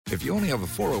If you only have a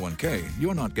 401k,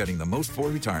 you're not getting the most for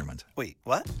retirement. Wait,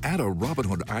 what? Add a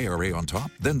Robinhood IRA on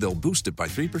top, then they'll boost it by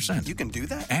 3%. You can do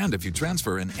that? And if you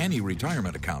transfer in any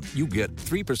retirement account, you get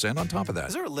 3% on top of that.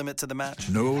 Is there a limit to the match?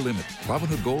 No limit.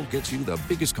 Robinhood Gold gets you the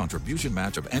biggest contribution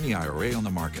match of any IRA on the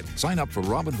market. Sign up for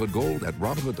Robinhood Gold at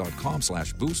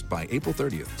Robinhood.com/boost by April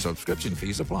 30th. Subscription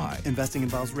fees apply. Investing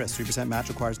involves risk. 3% match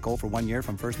requires gold for 1 year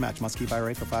from first match. Must keep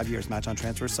IRA for 5 years. Match on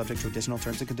transfers subject to additional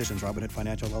terms and conditions. Robinhood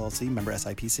Financial LLC, member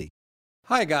SIPC.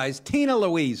 Hi, guys. Tina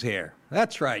Louise here.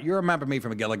 That's right. You remember me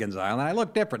from Gilligan's Island. I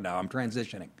look different now. I'm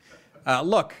transitioning.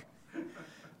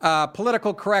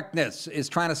 Political correctness is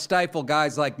trying to stifle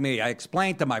guys like me. I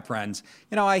explained to my friends,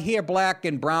 I hear black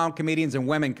and brown comedians and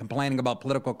women complaining about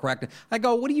political correctness. I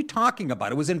go, what are you talking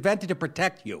about? It was invented to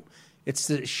protect you. It's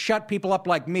to shut people up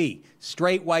like me,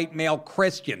 straight white male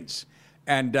Christians.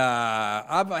 And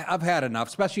I've had enough,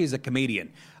 especially as a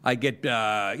comedian. I get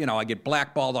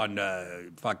blackballed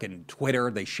on fucking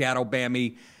Twitter. They shadow ban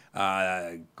me.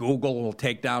 Google will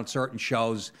take down certain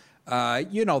shows.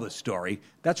 You know the story.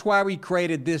 That's why we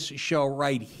created this show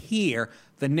right here,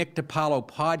 the Nick DiPaolo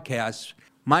podcast,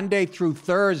 Monday through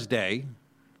Thursday,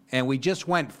 and we just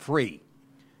went free,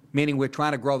 meaning we're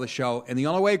trying to grow the show. And the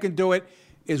only way you can do it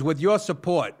is with your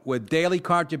support, with daily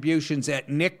contributions at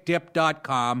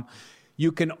nickdip.com.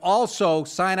 You can also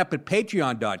sign up at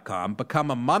patreon.com,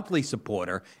 become a monthly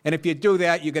supporter. And if you do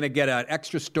that, you're going to get an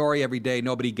extra story every day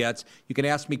nobody gets. You can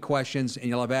ask me questions, and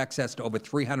you'll have access to over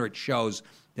 300 shows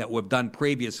that we've done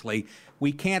previously.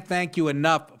 We can't thank you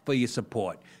enough for your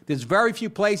support. There's very few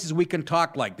places we can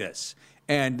talk like this.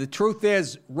 And the truth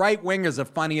is, right-wingers are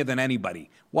funnier than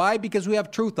anybody. Why? Because we have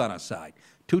truth on our side.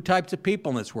 Two types of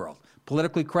people in this world: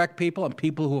 politically correct people and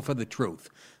people who are for the truth.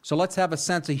 So let's have a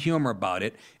sense of humor about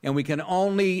it, and we can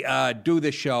only do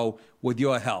this show with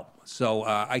your help. So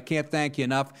I can't thank you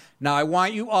enough. Now, I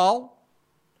want you all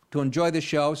to enjoy the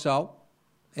show, so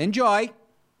enjoy.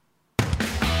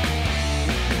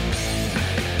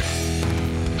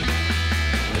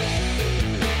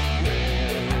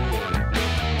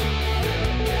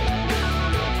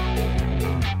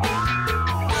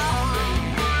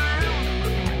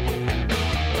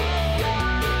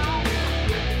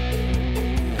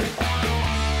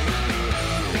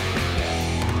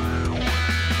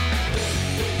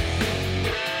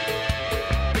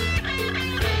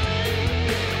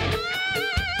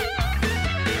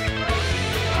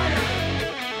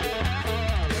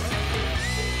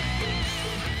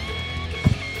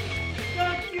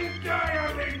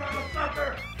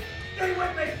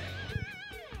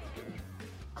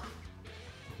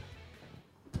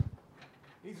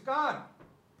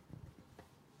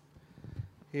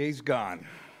 He's gone.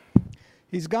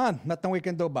 He's gone. Nothing we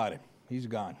can do about it. He's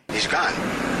gone. He's gone.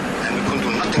 And we couldn't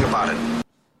do nothing about it.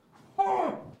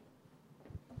 Oh.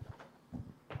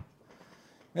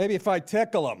 Maybe if I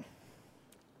tickle him.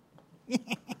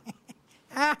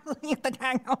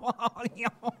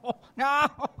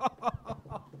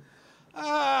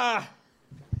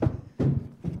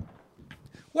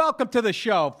 Welcome to the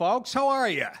show, folks. How are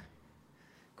you?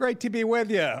 Great to be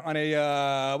with you on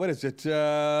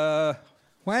a,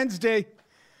 Wednesday.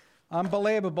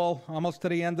 Unbelievable. Almost to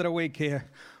the end of the week here.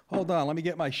 Hold on, let me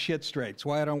get my shit straight. It's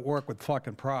why I don't work with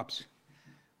fucking props.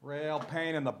 Real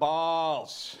pain in the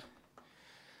balls.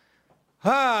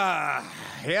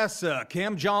 Yes,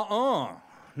 Kim Jong Un.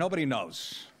 Nobody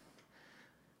knows.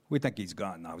 We think he's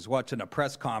gone now. I was watching a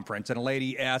press conference, and a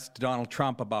lady asked Donald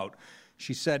Trump about,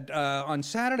 she said, on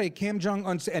Saturday, Kim Jong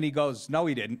Un, and he goes, no,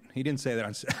 he didn't. He didn't say that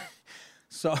on Saturday.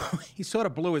 So he sort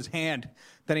of blew his hand.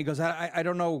 Then he goes, I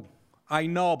don't know. I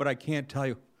know, but I can't tell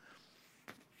you.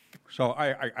 So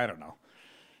I don't know.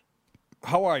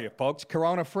 How are you, folks?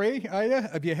 Corona-free, are you?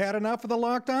 Have you had enough of the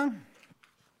lockdown?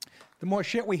 The more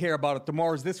shit we hear about it, the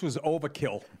more this was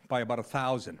overkill by about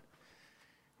 1,000.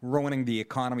 Ruining the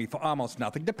economy for almost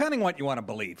nothing, depending what you want to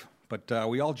believe. But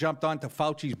we all jumped onto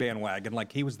Fauci's bandwagon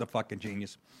like he was the fucking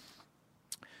genius.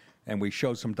 And we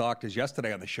showed some doctors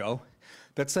yesterday on the show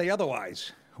that say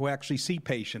otherwise, who actually see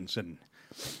patients and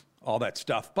all that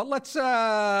stuff. But let's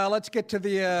get to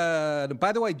the.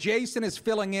 By the way, Jason is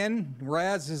filling in.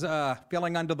 Raz is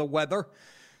feeling under the weather.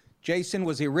 Jason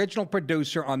was the original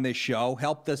producer on this show.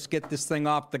 Helped us get this thing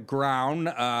off the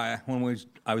ground when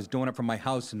I was doing it from my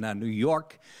house in New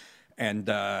York. And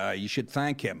you should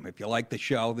thank him if you like the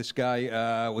show. This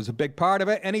guy was a big part of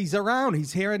it, and he's around.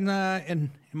 He's here in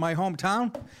my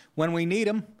hometown when we need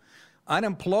him.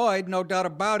 Unemployed, no doubt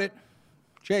about it.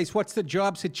 Jace, what's the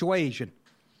job situation?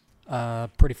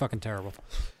 Pretty fucking terrible.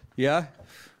 Yeah?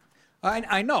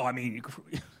 I know. I mean,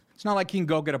 it's not like you can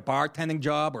go get a bartending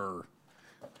job or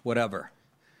whatever.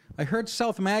 I heard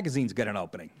South Magazine's got an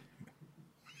opening.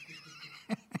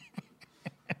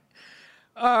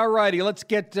 All righty, let's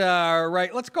get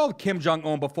Let's go with Kim Jong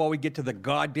Un before we get to the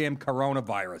goddamn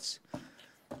coronavirus.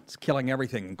 It's killing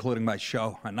everything, including my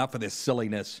show. Enough of this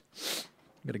silliness.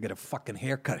 I'm gonna get a fucking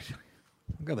haircut.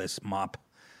 Look at this mop.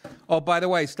 Oh, by the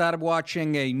way, I started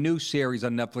watching a new series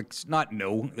on Netflix. Not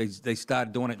new. They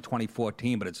started doing it in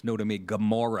 2014, but it's new to me.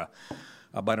 Gomorrah,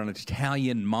 about an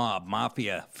Italian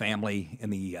mafia family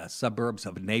in the suburbs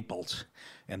of Naples,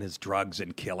 and there's drugs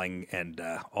and killing, and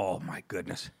oh my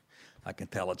goodness, I can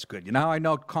tell it's good. You know how I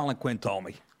know? Colin Quinn told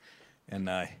me, and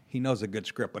he knows a good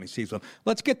script when he sees one.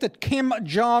 Let's get to Kim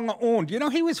Jong Un. Do you know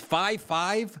he was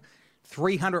 5'5",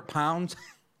 300 pounds?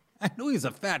 I knew he was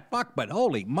a fat fuck, but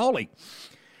holy moly.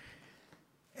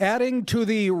 Adding to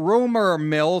the rumor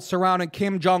mill surrounding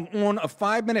Kim Jong Un, a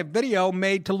 5-minute video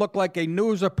made to look like a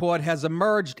news report has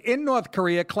emerged in North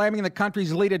Korea claiming the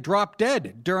country's leader dropped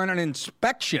dead during an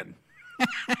inspection.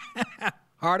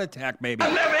 Heart attack, maybe.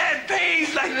 I've never had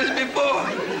pains like this before.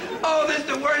 Oh, this is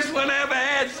the worst one I ever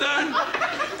had, son.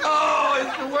 Oh,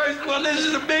 it's the worst one. This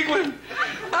is a big one.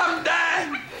 I'm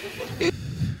dying.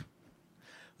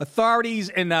 Authorities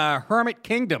in Hermit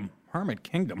Kingdom.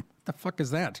 What the fuck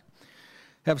is that?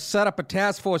 Have set up a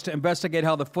task force to investigate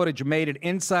how the footage made it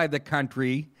inside the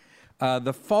country.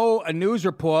 The faux news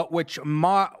report, which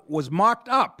was mocked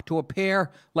up to appear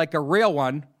like a real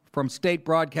one from state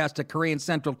broadcaster Korean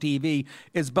Central TV,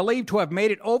 is believed to have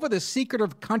made it over the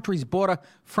secretive country's border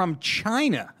from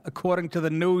China, according to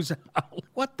the news.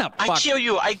 What the fuck? I kill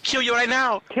you right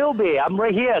now. Kill me. I'm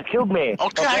right here. Kill me.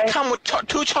 Okay, I come with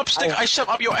 2 chopsticks. I shove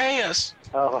up your ass.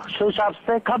 Oh, shoe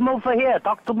chopstick, come over here.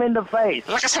 Talk to me in the face.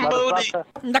 Like somebody.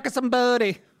 Like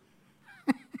somebody.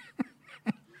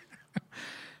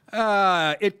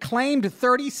 It claimed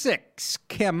 36,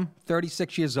 Kim,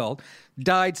 36 years old,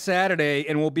 died Saturday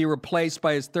and will be replaced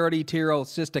by his 32-year-old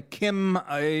sister, Kim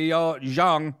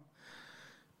Jong.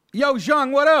 Yo,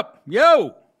 Jong, what up?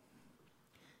 Yo!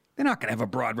 They're not going to have a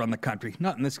broad run the country.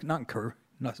 Not in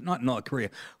North Korea,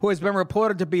 who has been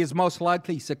reported to be his most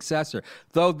likely successor,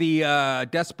 though the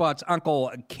despot's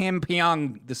uncle, Kim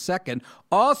Pyong II,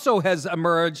 also has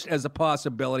emerged as a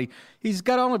possibility. He's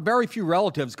got only very few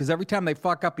relatives because every time they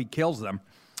fuck up, he kills them.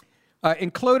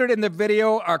 Included in the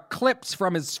video are clips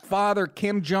from his father,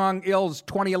 Kim Jong-il's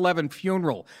 2011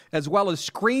 funeral, as well as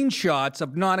screenshots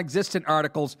of non-existent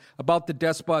articles about the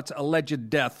despot's alleged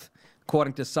death,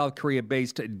 according to South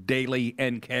Korea-based Daily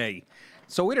NK.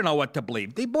 So we don't know what to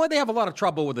believe. They have a lot of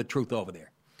trouble with the truth over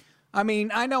there. I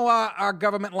mean, I know our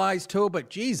government lies too, but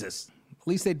Jesus, at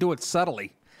least they do it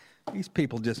subtly. These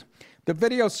people just... The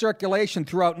video circulation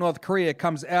throughout North Korea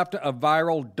comes after a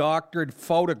viral doctored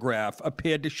photograph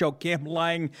appeared to show Kim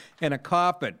lying in a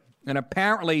coffin. An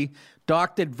apparently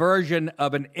doctored version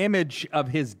of an image of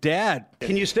his dad.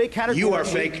 Can you stay categorical? You are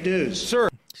fake news.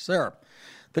 Sir.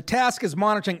 The task is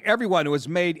monitoring everyone who has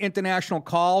made international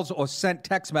calls or sent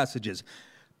text messages.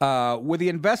 With the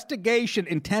investigation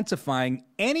intensifying,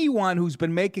 anyone who's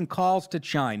been making calls to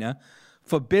China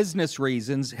for business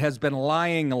reasons has been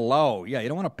lying low. Yeah, you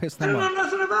don't want to piss them off. I don't know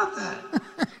nothing about that.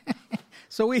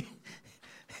 So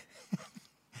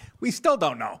we still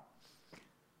don't know.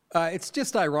 It's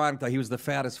just ironic that he was the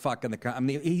fattest fuck in the country. I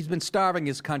mean, he's been starving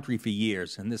his country for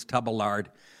years, and this tub of lard.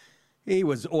 He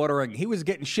was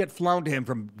getting shit flown to him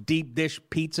from deep dish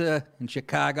pizza in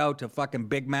Chicago to fucking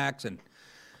Big Macs and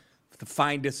the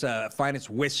finest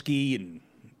whiskey and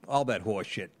all that horse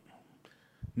shit.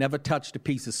 Never touched a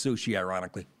piece of sushi,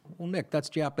 ironically. Well, Nick, that's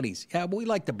Japanese. Yeah, but we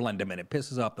like to blend them in. It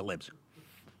pisses off the libs.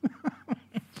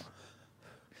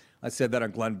 I said that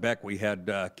on Glenn Beck. We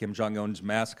had Kim Jong-un's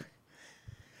mask.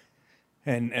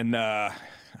 And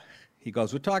he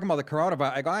goes, we're talking about the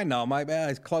coronavirus. I go, I know.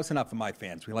 It's close enough for my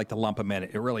fans. We like to lump them in.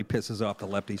 It really pisses off the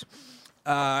lefties.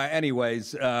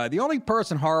 Anyways, the only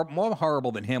person more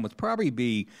horrible than him would probably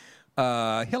be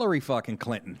Hillary fucking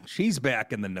Clinton. She's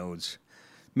back in the news,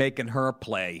 making her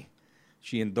play.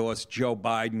 She endorsed Joe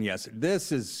Biden. Yes,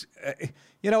 this is, it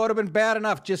would have been bad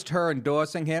enough just her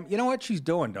endorsing him. You know what she's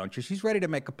doing, don't you? She's ready to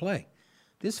make a play.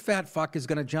 This fat fuck is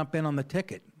going to jump in on the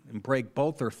ticket and break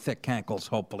both her thick ankles,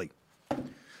 hopefully.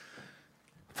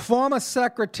 Former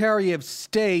Secretary of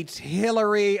State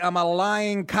Hillary, I'm a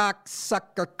lying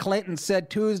cocksucker Clinton, said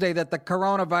Tuesday that the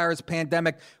coronavirus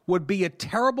pandemic would be a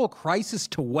terrible crisis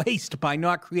to waste by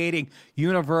not creating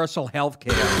universal health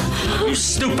care. You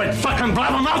stupid fucking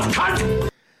blabbermouth cunt! You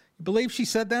believe she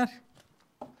said that?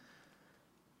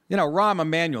 Rahm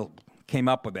Emanuel came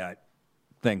up with that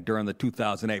thing during the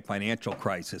 2008 financial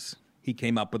crisis. He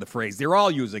came up with the phrase. They're all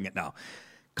using it now.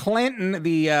 Clinton,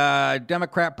 the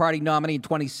Democrat Party nominee in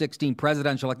 2016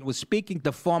 presidential election, was speaking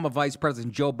to former Vice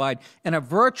President Joe Biden in a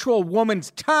virtual woman's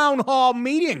town hall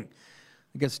meeting.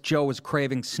 I guess Joe was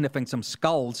craving sniffing some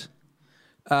skulls,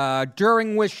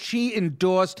 during which she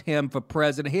endorsed him for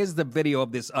president. Here's the video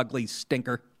of this ugly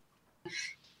stinker.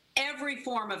 Every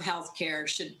form of health care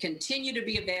should continue to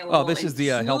be available. Oh, this is the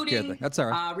health care thing. That's all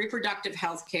right. Reproductive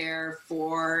health care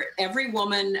for every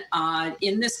woman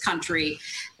in this country.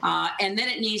 And then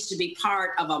it needs to be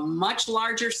part of a much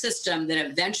larger system that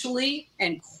eventually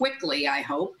and quickly, I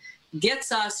hope,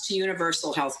 gets us to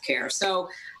universal health care. So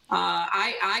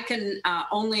I can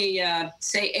only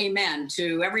say amen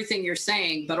to everything you're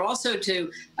saying, but also to,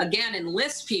 again,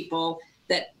 enlist people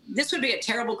that this would be a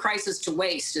terrible crisis to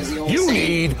waste, as the old saying. You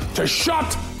need to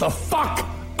shut the fuck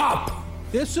up.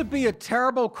 This would be a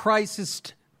terrible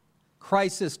crisis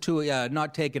to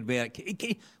not take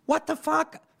advantage. What the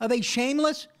fuck? Are they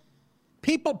shameless?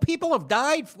 People have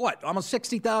died, what, almost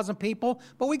 60,000 people?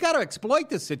 But we got to exploit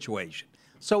this situation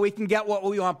so we can get what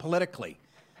we want politically.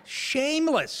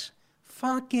 Shameless.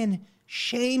 Fucking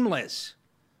shameless.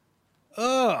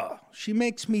 Ugh. She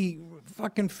makes me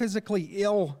fucking physically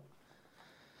ill.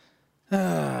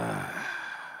 Yeah,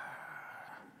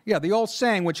 the old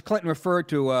saying, which Clinton referred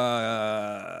to,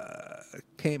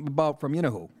 came about from, you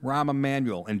know who, Rahm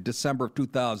Emanuel in December of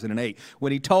 2008,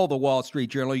 when he told the Wall Street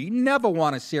Journal, you never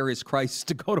want a serious crisis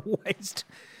to go to waste.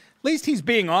 At least he's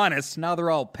being honest. Now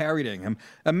they're all parodying him.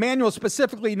 Emanuel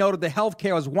specifically noted that health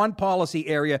care was one policy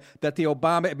area that the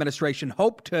Obama administration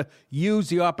hoped to use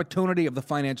the opportunity of the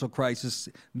financial crisis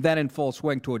then in full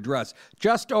swing to address.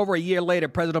 Just over a year later,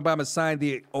 President Obama signed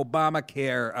the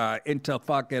Obamacare into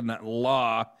fucking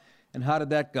law. And how did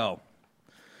that go?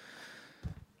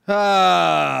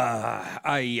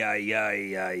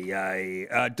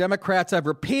 Democrats have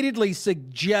repeatedly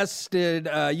suggested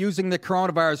using the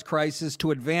coronavirus crisis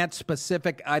to advance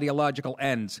specific ideological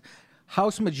ends.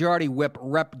 House Majority Whip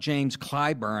Rep. James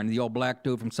Clyburn, the old black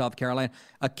dude from South Carolina,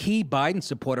 a key Biden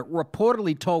supporter,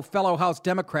 reportedly told fellow House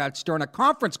Democrats during a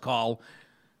conference call.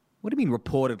 What do you mean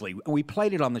reportedly? We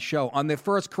played it on the show. On their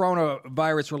first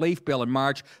coronavirus relief bill in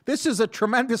March, this is a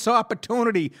tremendous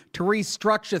opportunity to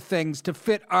restructure things to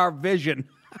fit our vision.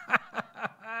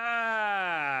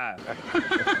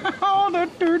 Oh,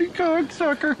 that dirty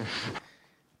cocksucker.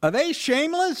 Are they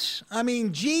shameless? I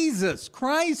mean, Jesus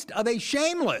Christ, are they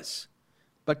shameless?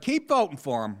 But keep voting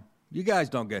for him. You guys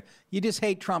don't get it. You just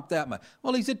hate Trump that much.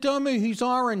 Well, he's a dummy. He's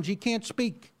orange. He can't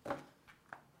speak.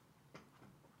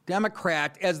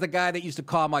 Democrat, as the guy that used to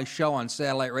call my show on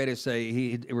satellite radio say,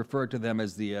 he referred to them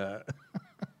as the,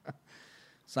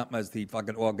 something as the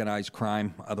fucking organized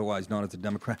crime, otherwise known as the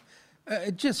Democrat.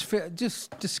 Just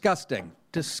disgusting.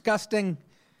 Disgusting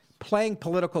playing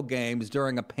political games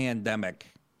during a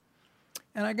pandemic.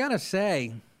 And I got to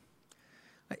say,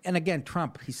 and again,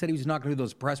 Trump, he said he was not going to do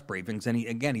those press briefings, and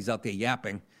he's out there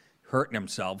yapping, hurting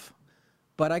himself.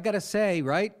 But I got to say,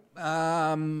 right,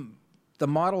 the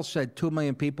model said 2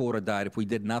 million people would have died if we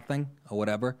did nothing or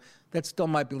whatever. That still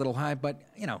might be a little high, but,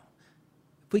 you know,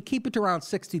 if we keep it to around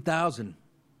 60,000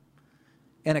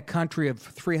 in a country of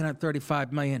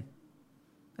 335 million,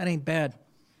 that ain't bad.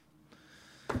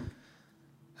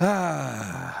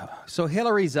 So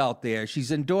Hillary's out there.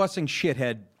 She's endorsing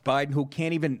shithead Biden, who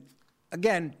can't even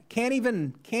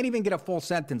get a full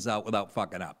sentence out without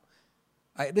fucking up.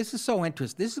 This is so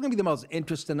interesting. This is going to be the most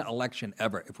interesting election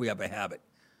ever if we ever have it.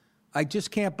 I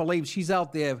just can't believe she's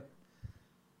out there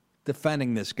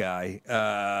defending this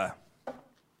guy.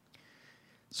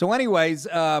 So anyways,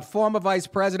 former Vice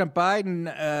President Biden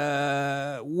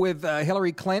with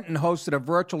Hillary Clinton hosted a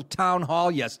virtual town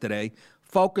hall yesterday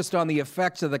focused on the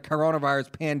effects of the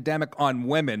coronavirus pandemic on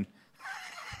women.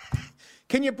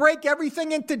 Can you break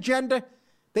everything into gender?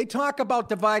 They talk about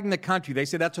dividing the country. They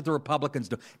say that's what the Republicans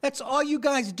do. That's all you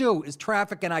guys do is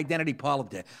traffic and identity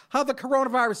politics. How the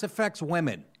coronavirus affects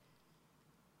women.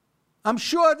 I'm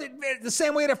sure that the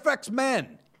same way it affects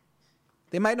men.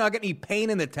 They might not get any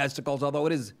pain in the testicles, although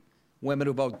it is women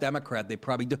who vote Democrat. They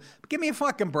probably do. But give me a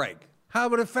fucking break.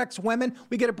 How it affects women?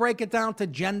 We got to break it down to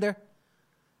gender?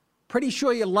 Pretty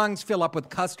sure your lungs fill up with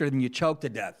custard and you choke to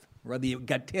death, whether you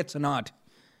got tits or not.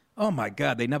 Oh, my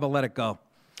God, they never let it go.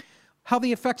 How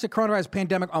the effects of coronavirus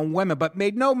pandemic on women, but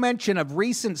made no mention of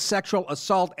recent sexual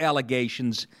assault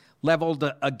allegations leveled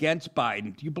against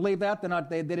Biden. Do you believe that?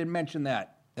 They didn't mention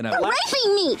that. You're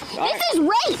raping me! This is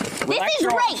rape! This is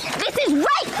rape! This is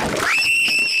rape!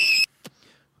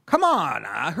 Come on,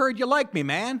 I heard you like me,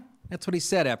 man. That's what he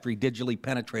said after he digitally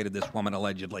penetrated this woman,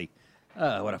 allegedly.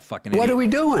 What a fucking idiot. What are we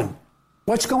doing?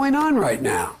 What's going on right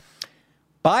now?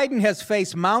 Biden has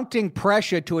faced mounting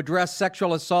pressure to address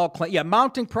sexual assault claims. Yeah,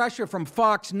 mounting pressure from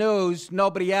Fox News,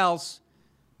 nobody else.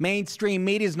 Mainstream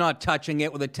media's not touching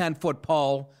it with a 10-foot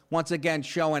pole. Once again,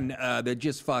 showing they're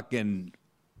just fucking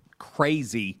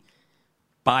crazy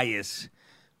bias.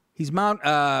 He's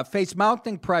faced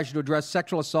mounting pressure to address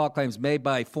sexual assault claims made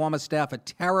by former staffer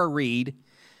Tara Reade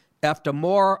after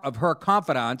more of her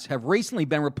confidants have recently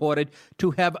been reported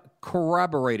to have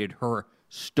corroborated her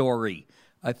story.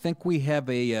 I think we have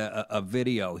a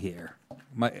video here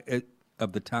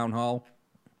of the town hall.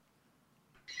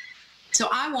 So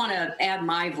I want to add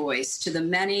my voice to the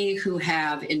many who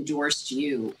have endorsed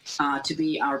you to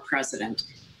be our president.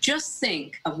 Just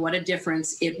think of what a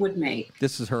difference it would make.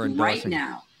 This is her endorsing. Right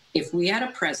now, if we had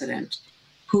a president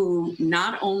who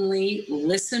not only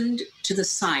listened to the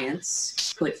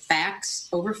science, put facts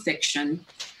over fiction,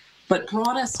 but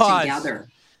brought us together.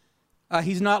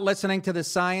 He's not listening to the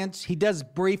science. He does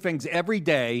briefings every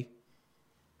day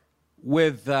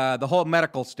with the whole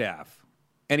medical staff,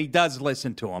 and he does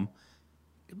listen to them.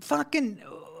 Fucking,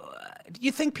 do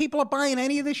you think people are buying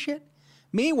any of this shit?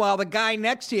 Meanwhile, the guy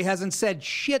next to you hasn't said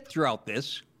shit throughout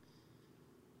this.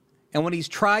 And when he's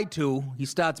tried to, he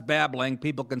starts babbling.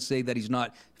 People can see that he's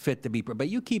not fit to be. But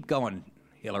you keep going,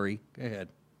 Hillary. Go ahead.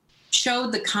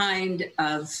 Showed the kind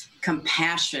of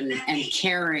compassion and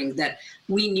caring that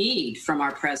we need from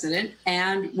our president,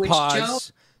 and which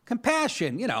Pause.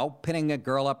 Compassion, pinning a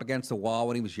girl up against the wall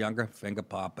when he was younger, finger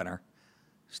popping her.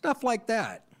 Stuff like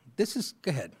that. Go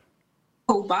ahead.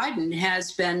 Joe Biden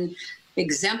has been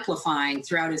exemplifying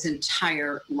throughout his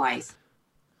entire life.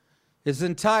 His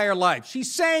entire life.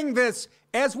 She's saying this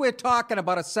as we're talking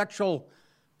about a sexual,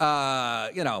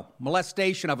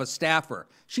 molestation of a staffer.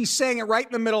 She's saying it right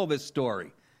in the middle of this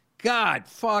story. God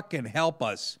fucking help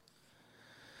us.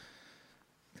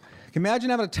 Can you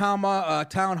imagine having a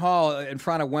town hall in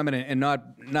front of women and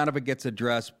none of it gets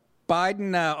addressed?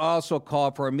 Biden also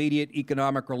called for immediate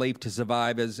economic relief to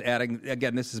survivors, adding,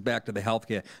 again, this is back to the health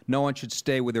care. No one should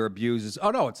stay with their abusers. Oh,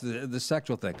 no, it's the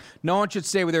sexual thing. No one should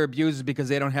stay with their abusers because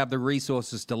they don't have the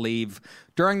resources to leave.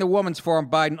 During the Women's Forum,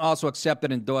 Biden also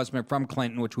accepted endorsement from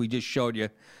Clinton, which we just showed you.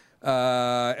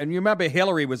 And you remember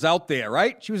Hillary was out there,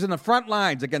 right? She was in the front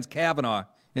lines against Kavanaugh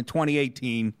in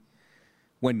 2018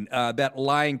 when that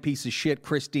lying piece of shit,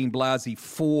 Christine Blasey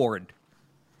Ford,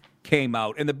 came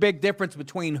out. And the big difference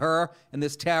between her and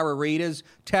this Tara Reade is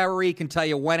Tara Reade can tell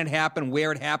you when it happened,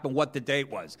 where it happened, what the date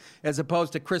was, as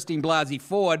opposed to Christine Blasey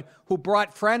Ford, who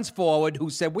brought friends forward who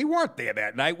said, we weren't there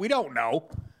that night, we don't know.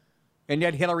 And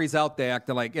yet Hillary's out there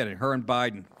acting like, her and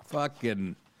Biden,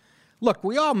 fucking... Look,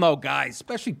 we all know guys,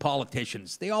 especially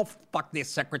politicians, they all fuck their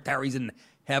secretaries and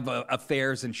have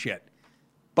affairs and shit.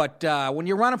 But when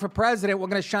you're running for president, we're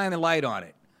going to shine the light on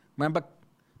it.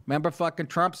 Remember fucking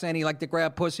Trump saying he liked to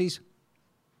grab pussies?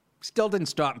 Still didn't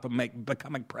stop him from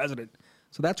becoming president.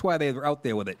 So that's why they were out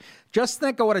there with it. Just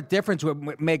think of what a difference it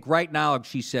would make right now if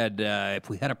she said, if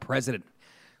we had a president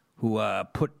who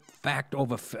put fact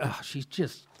over... she's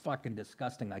just fucking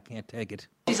disgusting. I can't take it.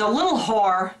 She's a little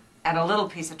whore and a little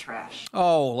piece of trash.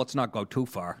 Oh, let's not go too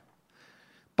far.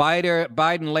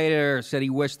 Biden later said he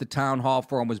wished the town hall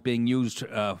forum was being used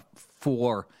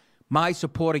for... my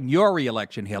supporting your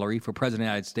re-election, Hillary, for president of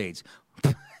the United States.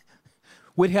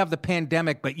 We'd have the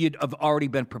pandemic, but you'd have already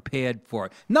been prepared for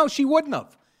it. No, she wouldn't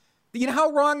have. Do you know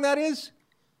how wrong that is?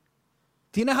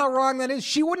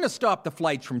 She wouldn't have stopped the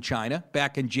flights from China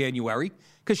back in January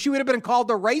because she would have been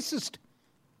called a racist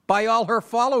by all her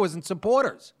followers and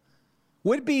supporters.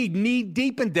 Would be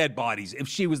knee-deep in dead bodies if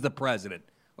she was the president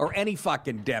or any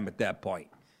fucking dem at that point.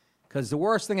 Because the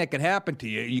worst thing that could happen to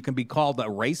you, you can be called a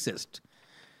racist.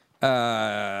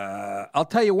 I'll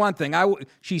tell you one thing.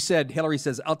 Hillary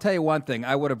says, I'll tell you one thing.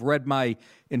 I would have read my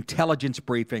intelligence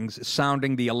briefings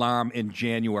sounding the alarm in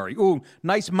January. Ooh,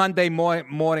 nice Monday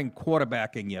morning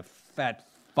quarterbacking, you fat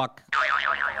fuck.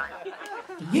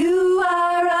 You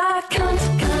are a cunt.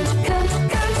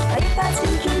 If that's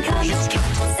stinking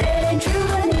cunt. Said and true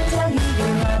when they tell you you're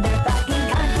a motherfucking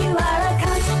cunt. You are a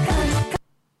cunt.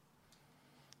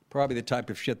 Probably the type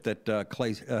of shit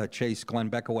that chased Glenn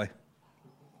Beck away.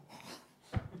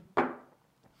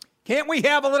 Can't we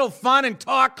have a little fun and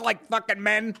talk like fucking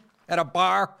men at a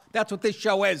bar? That's what this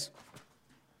show is.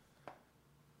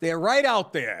 They're right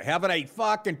out there having a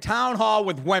fucking town hall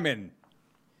with women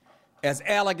as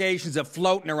allegations are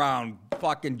floating around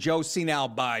fucking Joe Senile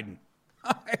Biden.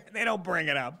 They don't bring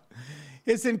it up.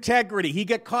 His integrity. He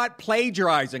got caught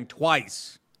plagiarizing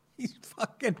twice. He's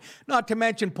fucking, not to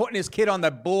mention putting his kid on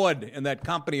the board in that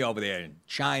company over there in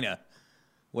China.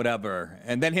 Whatever,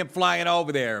 and then him flying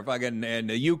over there, fucking, in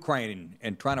Ukraine,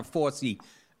 and trying to force the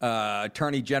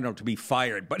attorney general to be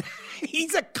fired, but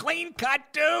he's a clean-cut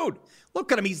dude.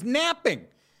 Look at him. He's napping.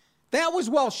 That was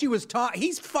while she was talking.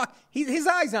 His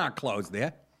eyes aren't closed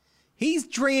there. He's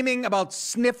dreaming about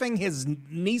sniffing his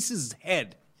niece's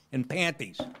head in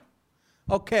panties.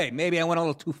 Okay, maybe I went a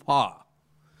little too far.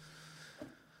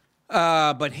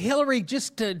 But Hillary,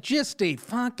 just a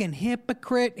fucking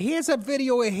hypocrite. Here's a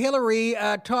video of Hillary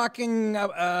talking.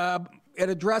 It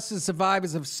addresses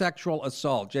survivors of sexual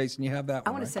assault. Jason, you have that one, I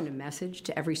want right? to send a message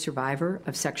to every survivor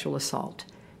of sexual assault.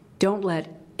 Don't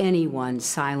let anyone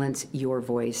silence your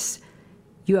voice.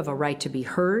 You have a right to be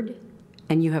heard,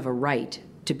 and you have a right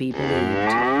to be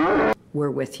believed.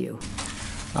 We're with you.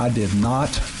 I did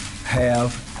not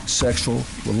have sexual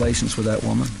relations with that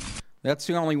woman. That's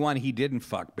the only one he didn't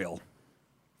fuck, Bill.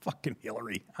 Fucking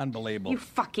Hillary. Unbelievable. You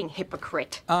fucking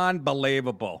hypocrite.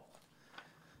 Unbelievable.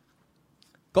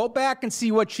 Go back and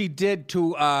see what she did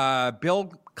to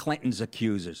Bill Clinton's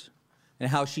accusers and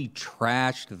how she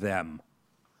trashed them.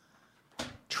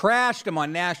 Trashed them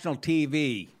on national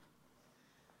TV.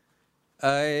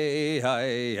 That's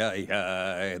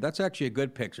actually a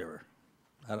good picture.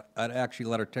 I'd actually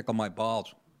let her tickle my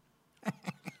balls.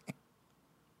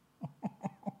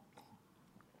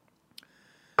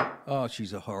 Oh,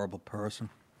 she's a horrible person.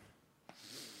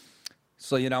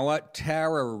 So you know what?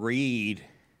 Tara Reid.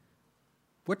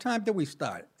 What time did we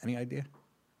start? Any idea?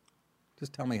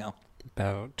 Just tell me how.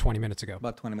 About 20 minutes ago.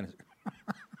 About 20 minutes ago.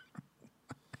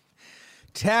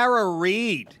 Tara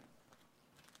Reid.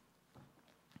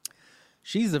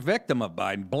 She's a victim of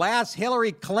Biden. Blasts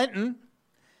Hillary Clinton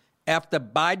after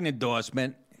Biden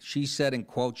endorsement. She said, in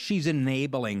quote, she's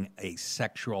enabling a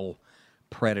sexual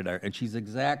predator. And she's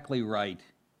exactly right.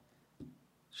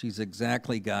 She's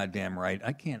exactly goddamn right.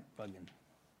 I can't fucking...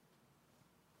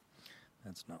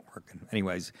 That's not working.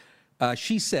 Anyways,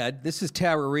 she said, this is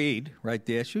Tara Reid right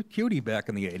there. She was a cutie back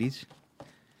in the 80s.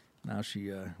 Now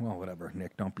she, well, whatever,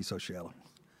 Nick, don't be so shallow.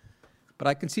 But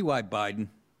I can see why Biden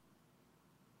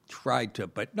tried to,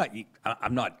 but not,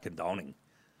 I'm not condoning.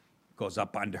 Goes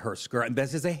up under her skirt and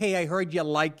says, hey, I heard you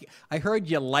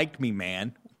liked me,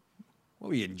 man. What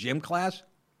were you, in gym class?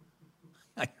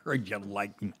 I heard you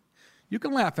liked me. You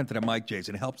can laugh into the mic,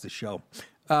 Jason. It helps the show.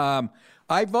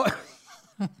 I vote...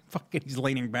 Fucking, he's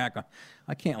leaning back.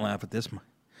 I can't laugh at this.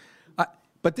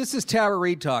 But this is Tara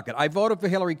Reid talking. I voted for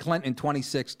Hillary Clinton in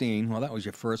 2016. Well, that was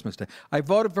your first mistake. I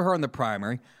voted for her in the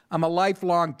primary. I'm a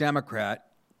lifelong Democrat.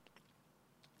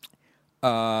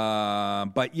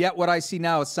 But yet what I see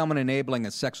now is someone enabling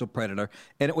a sexual predator,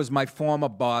 and it was my former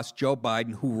boss, Joe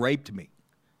Biden, who raped me.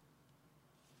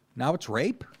 Now it's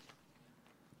rape?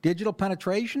 Digital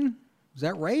penetration? Is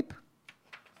that rape?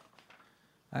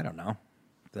 I don't know.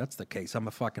 If that's the case, I'm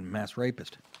a fucking mass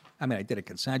rapist. I mean, I did it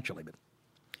consensually, but...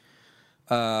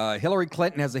 Hillary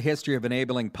Clinton has a history of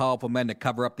enabling powerful men to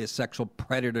cover up their sexual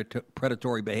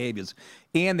predatory behaviors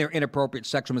and their inappropriate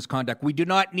sexual misconduct. We do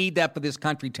not need that for this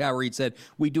country, Tara Reid said.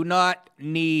 We do not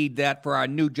need that for our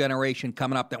new generation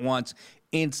coming up that wants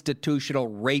institutional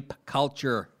rape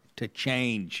culture to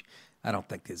change. I don't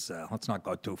think there's... let's not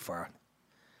go too far.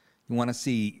 You want to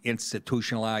see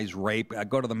institutionalized rape?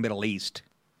 Go to the Middle East.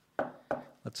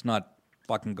 Let's not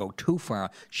fucking go too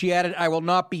far. She added, I will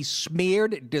not be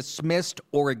smeared, dismissed,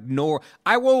 or ignored.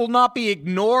 I will not be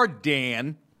ignored,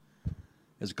 Dan,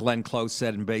 as Glenn Close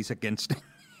said in Basic Instinct.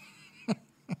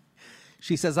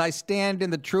 She says, I stand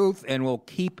in the truth and will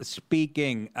keep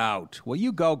speaking out. Well,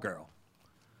 you go, girl.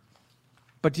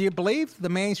 But do you believe the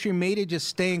mainstream media just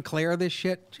staying clear of this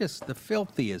shit? Just the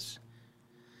filthiest.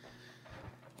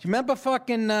 Do you remember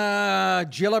fucking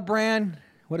Gillibrand?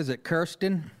 What is it,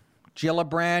 Kirsten?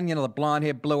 Gillibrand, you know, the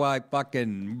blonde-haired, blue-eyed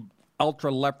fucking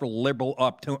ultra-left liberal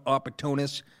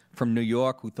opportunist from New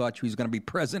York who thought she was going to be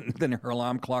president, and then her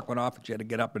alarm clock went off and she had to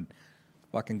get up and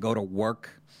fucking go to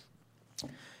work.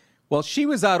 Well, she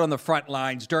was out on the front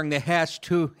lines during the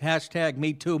hashtag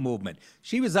Me Too movement.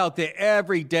 She was out there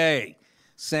every day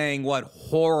saying what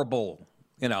horrible,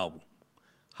 you know,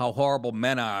 how horrible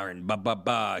men are and blah, blah,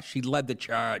 blah. She led the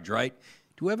charge, right?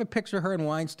 Do we ever picture her and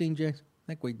Weinstein, Jason? I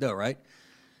think we do, right?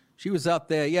 She was out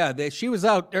there, yeah, she was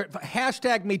out,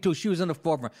 hashtag Me Too, she was in the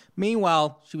forefront.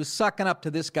 Meanwhile, she was sucking up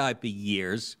to this guy for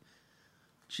years.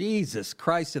 Jesus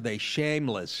Christ, are they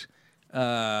shameless. Here's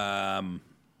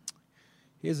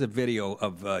a video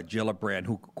of Gillibrand,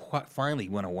 who finally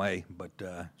went away, but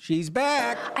she's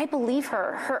back. I believe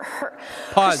her.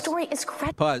 Her story is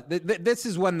credible. Pause. This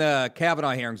is when the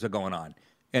Kavanaugh hearings are going on,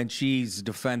 and she's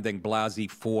defending Blasey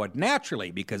Ford naturally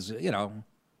because, you know,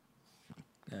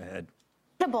 go ahead.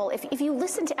 If you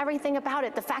listen to everything about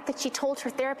it, the fact that she told her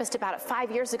therapist about it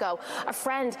 5 years ago, a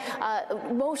friend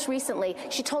most recently,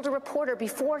 she told a reporter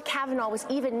before Kavanaugh was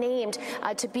even named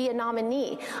to be a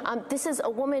nominee. This is a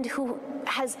woman who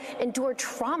has endured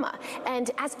trauma,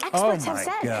 and as experts have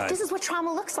said, this is what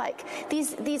trauma looks like.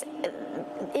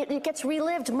 It gets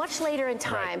relived much later in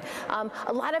time. Right.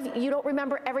 A lot of you don't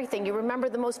remember everything. You remember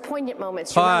the most poignant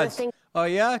moments. You remember things. Oh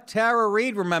yeah, Tara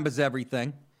Reid remembers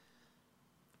everything.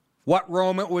 What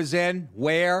room it was in,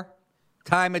 where,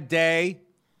 time of day,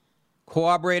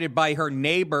 corroborated by her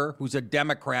neighbor, who's a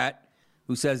Democrat,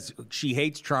 who says she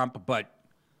hates Trump, but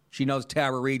she knows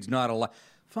Tara Reid's not alive.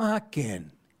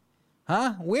 Fucking,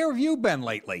 huh? Where have you been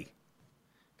lately?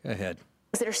 Go ahead.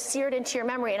 That are seared into your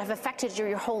memory and have affected you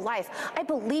your whole life. I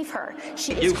believe her.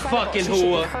 She is you credible. Fucking she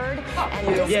whore. Heard,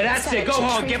 and yeah, that's it. Go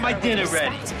home. Get my dinner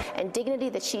ready. And dignity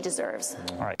that she deserves.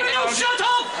 All right. Will you shut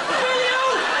up? Will you?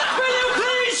 Will you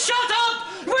please shut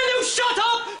up? Will you shut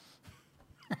up?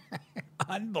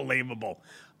 Unbelievable.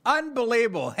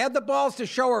 Unbelievable. Had the balls to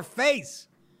show her face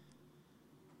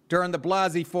during the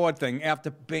Blasey Ford thing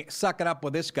after sucking up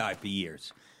with this guy for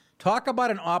years. Talk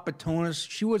about an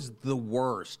opportunist. She was the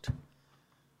worst.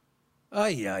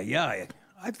 I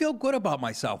feel good about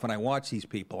myself when I watch these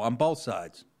people on both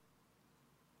sides.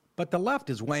 But the left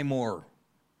is way more,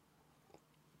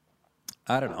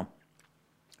 I don't know,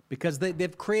 because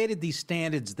they've created these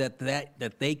standards that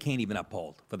they can't even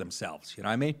uphold for themselves. You know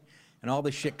what I mean? And all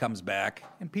this shit comes back,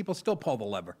 and people still pull the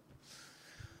lever.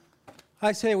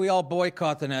 I say we all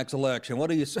boycott the next election. What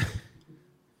do you say?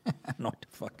 I don't know what to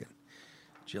fucking...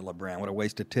 Gillibrand, what a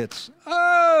waste of tits.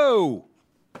 Oh!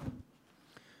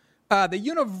 The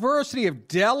University of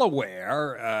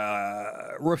Delaware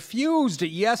refused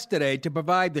yesterday to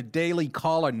provide the Daily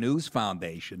Caller News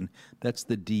Foundation, that's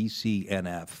the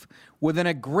DCNF, with an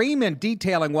agreement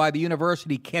detailing why the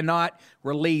university cannot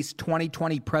release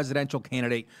 2020 presidential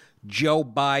candidate Joe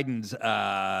Biden's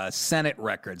Senate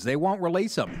records. They won't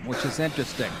release them, which is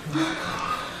interesting.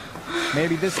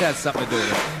 Maybe this has something to do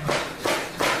with it.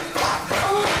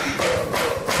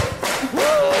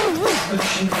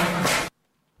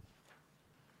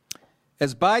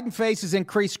 As Biden faces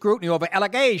increased scrutiny over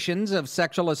allegations of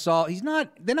sexual assault,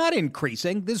 they're not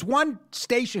increasing. There's one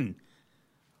station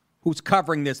who's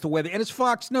covering this, and it's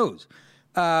Fox News.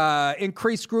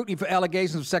 Increased scrutiny for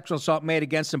allegations of sexual assault made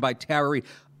against him by Tara Reid.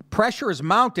 Pressure is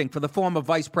mounting for the former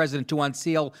vice president to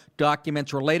unseal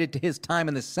documents related to his time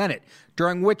in the Senate,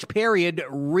 during which period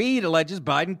Reid alleges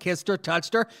Biden kissed her,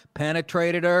 touched her,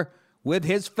 penetrated her with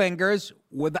his fingers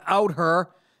without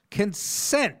her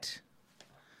consent.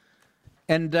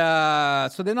 And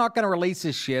so they're not going to release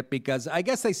this shit because I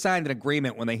guess they signed an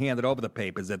agreement when they handed over the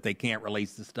papers that they can't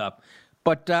release the stuff.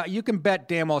 But you can bet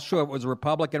damn well sure it was a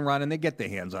Republican run and they get their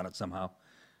hands on it somehow.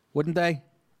 Wouldn't they?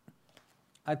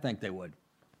 I think they would.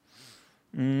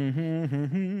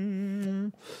 Mm-hmm.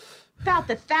 About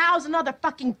the 1,000 other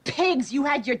fucking pigs you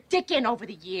had your dick in over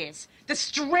the years. The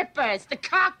strippers, the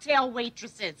cocktail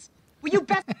waitresses. Were you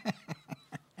best...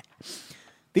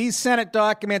 These Senate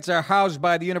documents are housed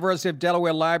by the University of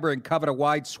Delaware Library and covered a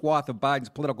wide swath of Biden's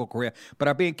political career, but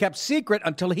are being kept secret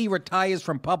until he retires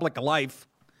from public life,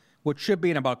 which should be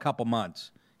in about a couple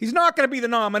months. He's not going to be the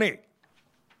nominee.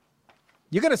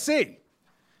 You're going to see.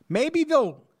 Maybe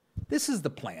this is the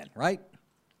plan, right?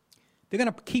 They're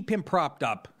going to keep him propped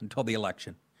up until the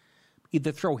election.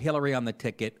 Either throw Hillary on the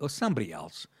ticket or somebody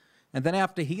else. And then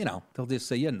after they'll just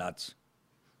say, you're nuts.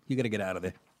 You got to get out of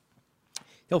there.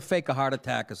 He'll fake a heart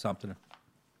attack or something.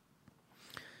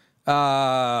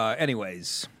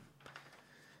 Anyways,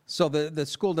 so the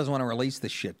school doesn't want to release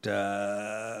this shit.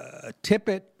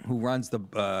 Tippett, who runs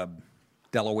the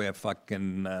Delaware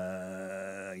fucking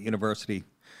university,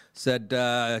 said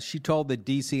she told the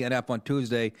DCNF on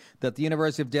Tuesday that the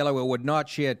University of Delaware would not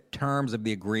share terms of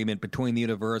the agreement between the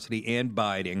university and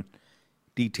Biden,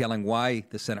 detailing why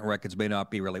the Senate records may not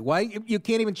be released. Why you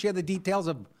can't even share the details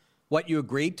of what you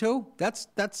agreed to? That's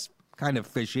kind of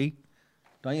fishy.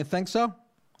 Don't you think so?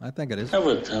 I think it is.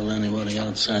 Never tell anybody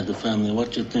outside the family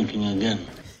what you're thinking again.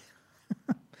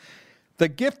 The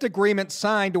gift agreement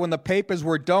signed when the papers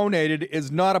were donated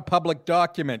is not a public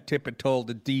document, Tippett told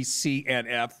the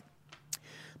DCNF.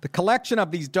 The collection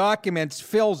of these documents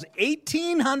fills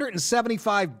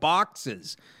 1,875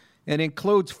 boxes and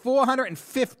includes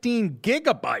 415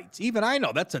 gigabytes. Even I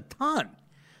know that's a ton.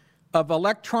 Of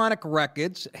electronic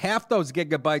records, half those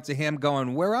gigabytes of him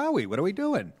going, where are we? What are we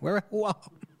doing?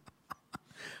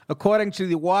 According to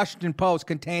the Washington Post,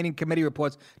 containing committee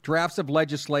reports, drafts of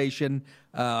legislation,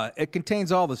 it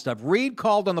contains all this stuff. Reid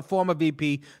called on the former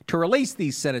VP to release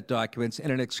these Senate documents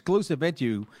in an exclusive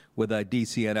interview with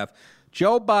DCNF.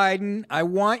 Joe Biden, I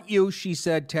want you, she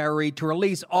said, Terry, to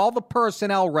release all the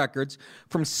personnel records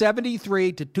from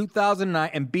 73 to 2009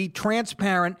 and be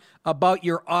transparent about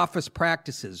your office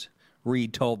practices,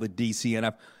 Reid told the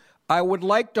DCNF. I would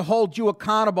like to hold you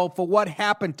accountable for what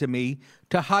happened to me,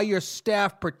 to how your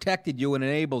staff protected you and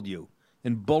enabled you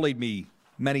and bullied me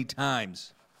many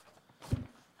times.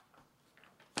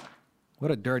 What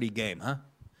a dirty game, huh?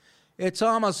 It's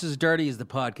almost as dirty as the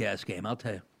podcast game, I'll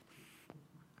tell you.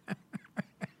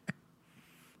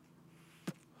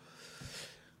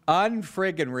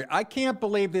 Unfriggin' I can't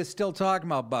believe they're still talking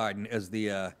about Biden as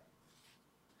the,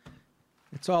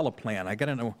 it's all a plan. I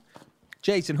gotta know.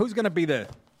 Jason, who's gonna be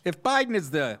if Biden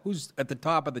is who's at the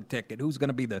top of the ticket, who's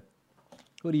gonna be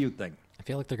who do you think? I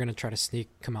feel like they're gonna try to sneak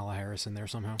Kamala Harris in there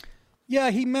somehow.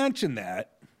 Yeah, he mentioned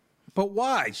that. But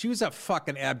why? She was a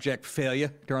fucking abject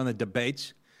failure during the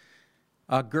debates.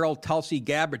 Girl Tulsi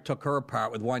Gabbard took her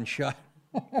apart with one shot.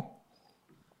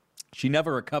 She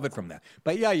never recovered from that.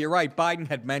 But yeah, you're right. Biden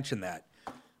had mentioned that.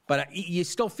 But you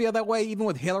still feel that way even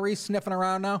with Hillary sniffing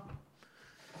around now?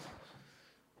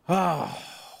 Oh,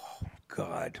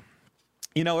 God.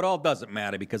 You know, it all doesn't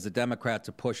matter because the Democrats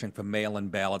are pushing for mail-in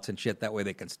ballots and shit. That way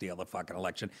they can steal the fucking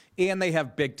election. And they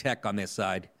have big tech on their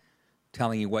side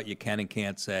telling you what you can and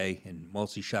can't say and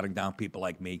mostly shutting down people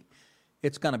like me.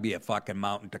 It's going to be a fucking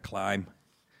mountain to climb.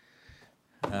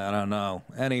 I don't know.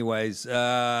 Anyways,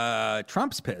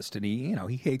 Trump's pissed, and he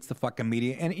hates the fucking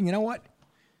media. And you know what?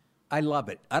 I love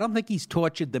it. I don't think he's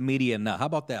tortured the media enough. How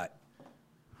about that?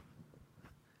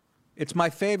 It's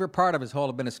my favorite part of his whole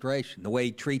administration, the way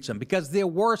he treats them, because they're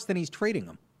worse than he's treating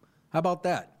them. How about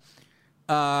that?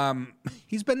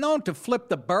 He's been known to flip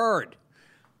the bird.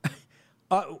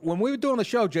 When we were doing the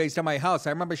show, Jason, at my house,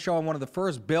 I remember showing one of the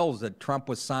first bills that Trump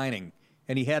was signing,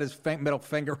 and he had his middle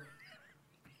finger.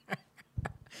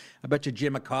 I bet you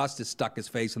Jim Acosta stuck his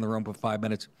face in the room for 5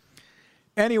 minutes.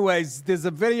 Anyways, there's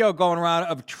a video going around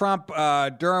of Trump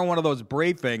during one of those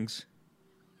briefings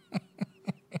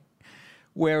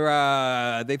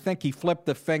where they think he flipped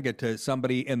the finger to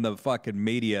somebody in the fucking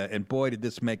media, and boy, did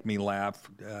this make me laugh.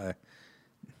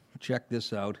 Check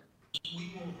this out.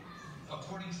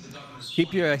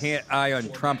 Keep your eye on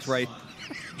Trump's right.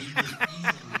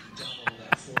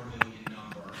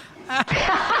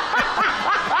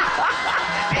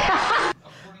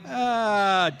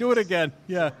 Do it again.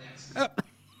 Yeah.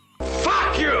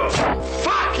 Fuck you!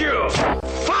 Fuck you!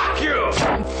 Fuck you!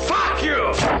 Fuck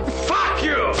you! Fuck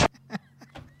you!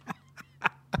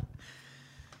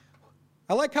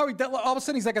 I like how all of a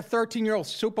sudden he's like a 13-year-old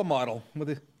supermodel with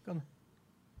a.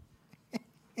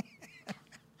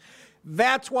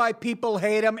 That's why people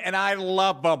hate him, and I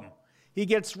love him. He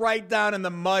gets right down in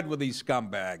the mud with these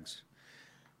scumbags.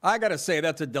 I got to say,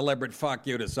 that's a deliberate fuck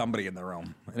you to somebody in the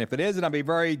room. And if it isn't, I'll be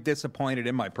very disappointed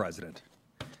in my president.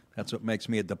 That's what makes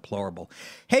me a deplorable.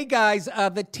 Hey, guys,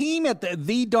 the team at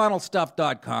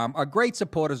thedonaldstuff.com are great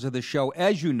supporters of the show,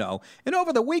 as you know. And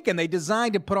over the weekend, they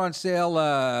designed and put on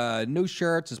sale new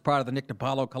shirts as part of the Nick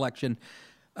DiPaolo collection.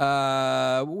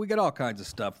 We got all kinds of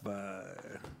stuff.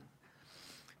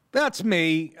 That's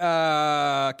me.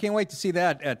 Can't wait to see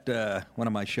that at one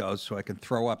of my shows so I can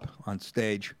throw up on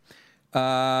stage. Look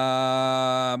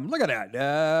at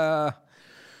that.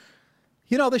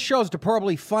 This show's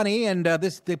deplorably funny, and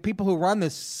the people who run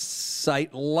this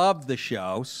site love the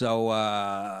show. So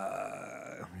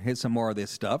here's some more of this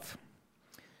stuff.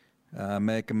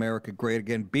 Make America Great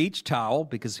Again beach towel,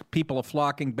 because people are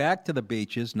flocking back to the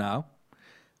beaches now.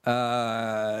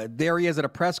 There he is at a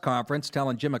press conference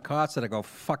telling Jim Acosta to go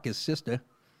fuck his sister.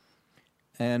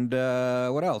 And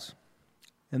what else?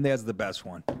 And there's the best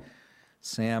one.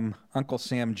 Uncle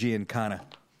Sam Giancana.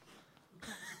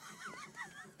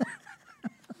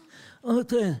 I'll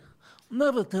tell you,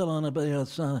 never tell anybody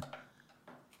outside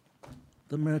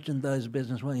the merchandise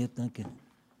business what you're thinking.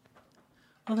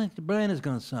 I think the brain is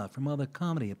going to stop from all the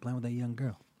comedy you're playing with that young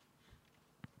girl.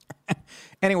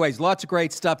 Anyways, lots of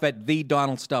great stuff at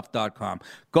thedonaldstuff.com.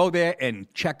 Go there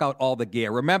and check out all the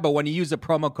gear. Remember, when you use the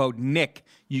promo code NICK,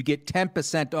 you get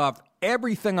 10% off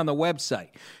everything on the website.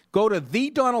 Go to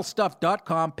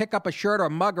thedonaldstuff.com, pick up a shirt or a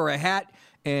mug or a hat,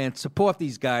 and support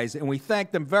these guys. And we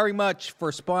thank them very much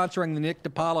for sponsoring the Nick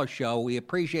DiPaolo Show. We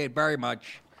appreciate it very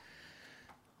much.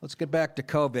 Let's get back to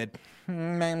COVID.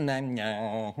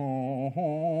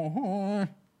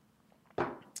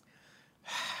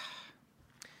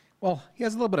 Well,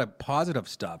 here's a little bit of positive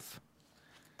stuff.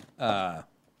 A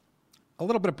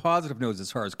little bit of positive news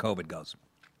as far as COVID goes.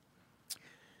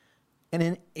 And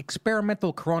an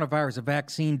experimental coronavirus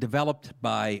vaccine developed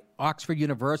by Oxford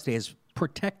University has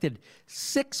protected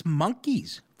 6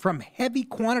 monkeys from heavy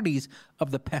quantities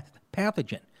of the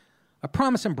pathogen. A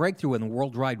promising breakthrough in the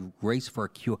worldwide race for a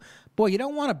cure. Boy, you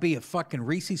don't want to be a fucking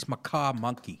rhesus macaque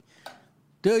monkey,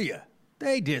 do you?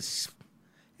 They just,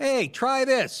 hey, try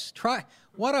this.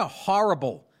 What a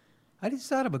horrible. I just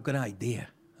thought of a good idea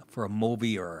for a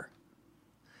movie or.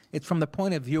 It's from the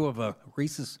point of view of a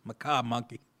rhesus macaque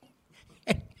monkey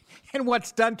and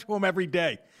what's done to him every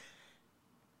day.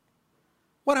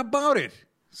 What about it?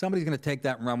 Somebody's going to take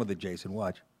that and run with it, Jason.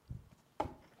 Watch.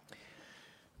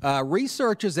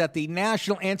 Researchers at the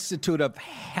National Institute of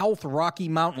Health Rocky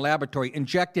Mountain Laboratory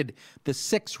injected the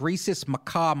 6 rhesus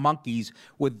macaque monkeys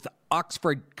with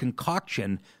Oxford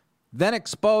concoction, then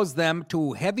exposed them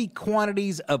to heavy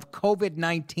quantities of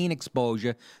COVID-19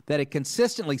 exposure that had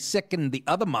consistently sickened the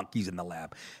other monkeys in the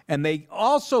lab. And they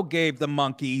also gave the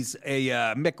monkeys a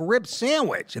McRib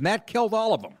sandwich, and that killed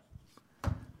all of them.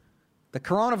 The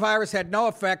coronavirus had no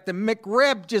effect. The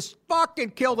McRib just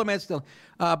fucking killed them instantly.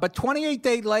 But 28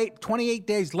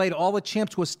 days later, all the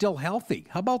chimps were still healthy.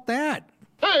 How about that?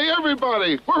 Hey,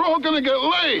 everybody, we're all going to get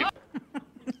laid.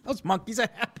 Those monkeys are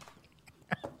happy.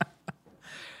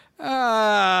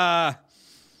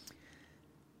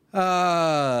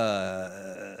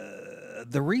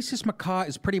 The rhesus macaque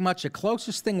is pretty much the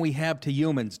closest thing we have to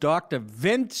humans, Dr.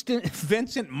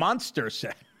 Vincent Munster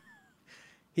said.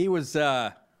 He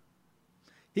wasn't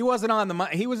on the.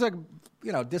 He was a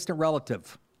distant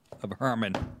relative of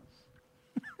Herman.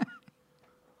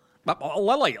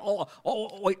 Lily,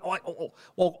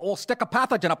 we'll stick a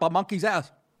pathogen up a monkey's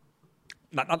ass.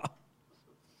 No.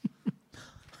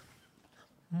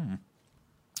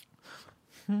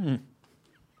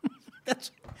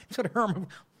 That's what Herman.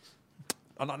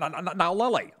 Now,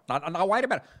 Lily. Now, wait a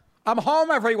minute. I'm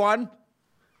home, everyone.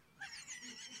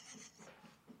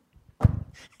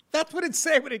 That's what it'd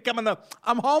say when it come in the.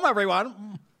 I'm home,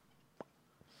 everyone.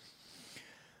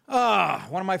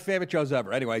 One of my favorite shows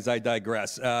ever. Anyways, I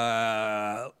digress.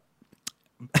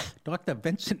 Dr.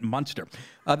 Vincent Munster.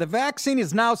 The vaccine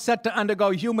is now set to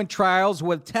undergo human trials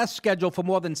with tests scheduled for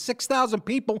more than 6,000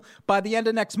 people by the end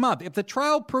of next month. If the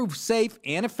trial proves safe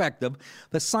and effective,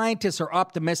 the scientists are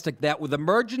optimistic that with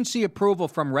emergency approval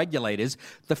from regulators,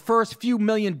 the first few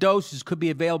million doses could be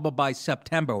available by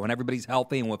September when everybody's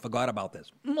healthy and we forgot about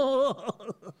this.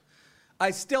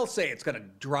 I still say it's going to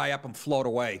dry up and float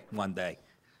away one day.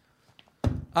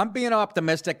 I'm being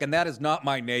optimistic, and that is not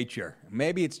my nature.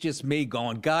 Maybe it's just me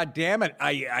going, God damn it,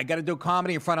 I got to do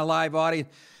comedy in front of a live audience.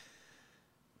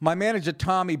 My manager,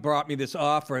 Tommy, brought me this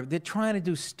offer. They're trying to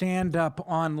do stand-up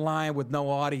online with no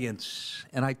audience.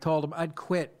 And I told him I'd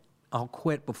quit. I'll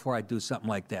quit before I do something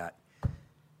like that.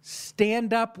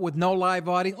 Stand-up with no live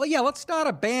audience? Well, yeah, let's start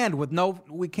a band with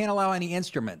we can't allow any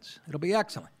instruments. It'll be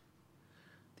excellent.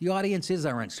 The audience is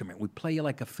our instrument. We play you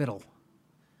like a fiddle.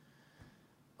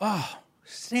 Oh,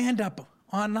 stand up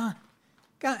online.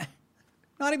 God,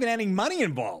 not even any money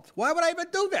involved. Why would I even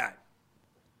do that?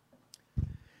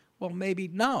 Well, maybe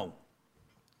no.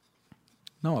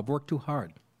 No, I've worked too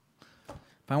hard. If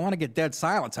I want to get dead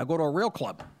silence, I'll go to a real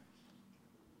club.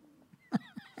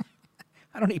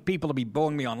 I don't need people to be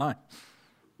booing me online.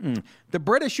 The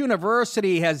British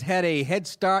University has had a head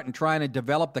start in trying to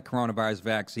develop the coronavirus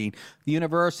vaccine. The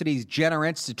university's Jenner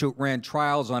Institute ran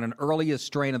trials on an earlier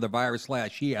strain of the virus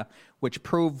last year, which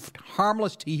proved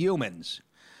harmless to humans.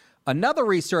 Another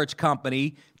research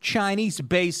company,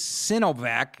 Chinese-based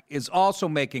Sinovac, is also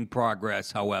making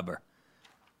progress, however.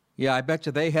 Yeah, I bet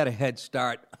you they had a head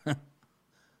start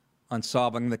on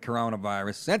solving the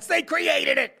coronavirus since they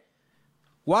created it.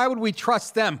 Why would we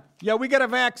trust them? Yeah, we get a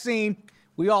vaccine.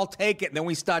 We all take it, and then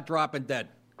we start dropping dead.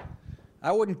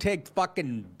 I wouldn't take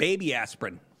fucking baby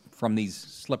aspirin from these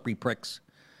slippery pricks.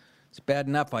 It's bad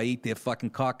enough I eat their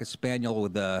fucking Cocker Spaniel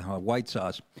with white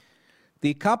sauce.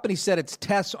 The company said its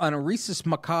tests on rhesus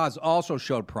macaques also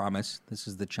showed promise. This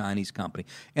is the Chinese company.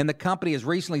 And the company has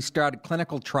recently started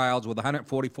clinical trials with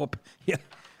 144... Yeah.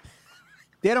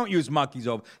 They don't use monkeys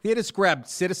over. They just grab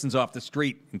citizens off the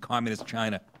street in communist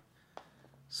China.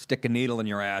 Stick a needle in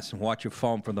your ass and watch you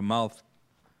foam from the mouth.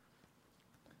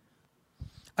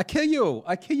 I kill you.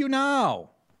 I kill you now.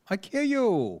 I kill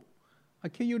you. I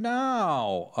kill you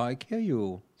now. I kill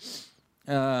you.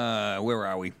 Where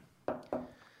are we?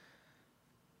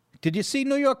 Did you see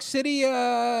New York City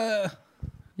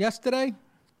yesterday?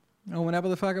 Or whenever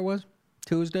the fuck it was?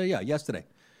 Tuesday? Yeah, yesterday.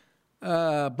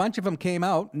 A bunch of them came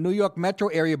out. New York metro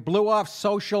area blew off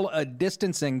social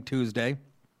distancing Tuesday,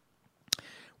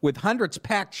 with hundreds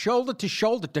packed shoulder to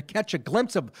shoulder to catch a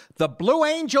glimpse of the Blue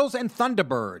Angels and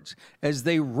Thunderbirds as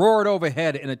they roared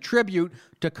overhead in a tribute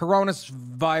to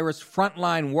coronavirus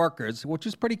frontline workers, which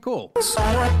is pretty cool.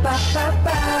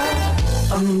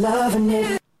 I'm loving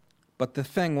it. But the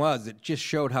thing was, it just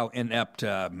showed how inept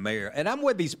Mayor. And I'm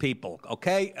with these people,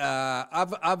 okay?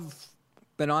 I've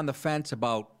been on the fence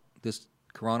about this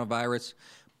coronavirus,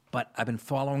 but I've been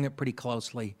following it pretty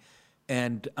closely,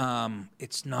 and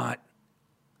it's not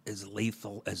as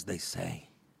lethal as they say.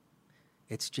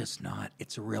 It's just not.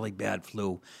 It's a really bad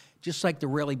flu. Just like the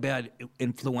really bad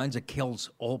influenza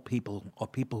kills old people or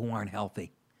people who aren't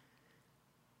healthy.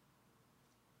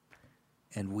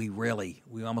 And we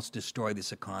almost destroy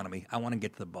this economy. I want to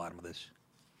get to the bottom of this.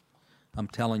 I'm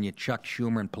telling you, Chuck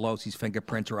Schumer and Pelosi's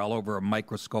fingerprints are all over a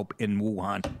microscope in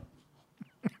Wuhan.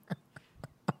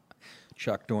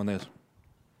 Chuck doing this.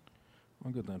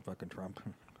 Look at that fucking Trump.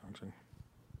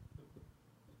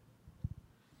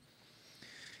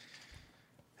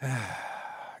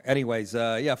 Anyways,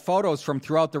 photos from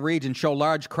throughout the region show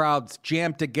large crowds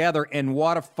jammed together in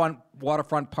waterfront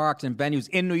parks and venues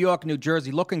in New York and New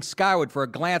Jersey, looking skyward for a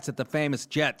glance at the famous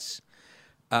jets.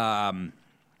 There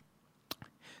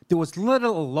was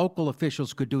little local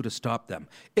officials could do to stop them.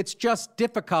 It's just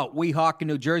difficult, Weehawken,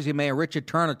 New Jersey Mayor Richard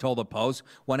Turner told the Post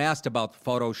when asked about the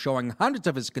photos showing hundreds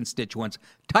of his constituents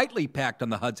tightly packed on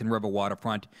the Hudson River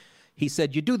waterfront. He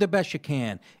said, you do the best you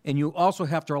can, and you also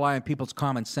have to rely on people's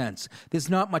common sense. There's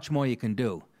not much more you can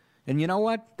do. And you know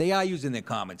what? They are using their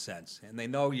common sense, and they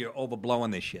know you're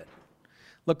overblowing this shit.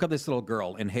 Look at this little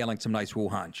girl inhaling some nice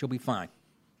Wuhan. She'll be fine.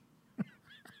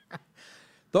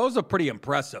 Those are pretty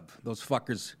impressive, those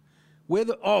fuckers.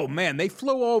 Oh, man, they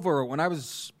flew over when I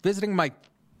was visiting my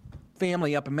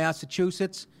family up in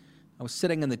Massachusetts. I was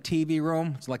sitting in the TV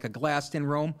room. It's like a glassed-in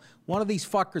room. One of these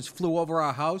fuckers flew over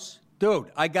our house.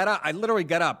 Dude, I got up. I literally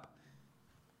got up.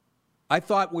 I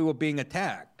thought we were being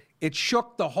attacked. It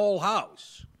shook the whole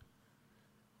house.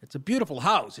 It's a beautiful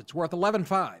house. It's worth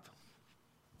 $11,500.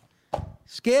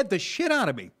 Scared the shit out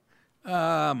of me.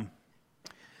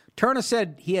 Turner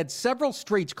said he had several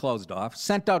streets closed off,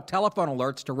 sent out telephone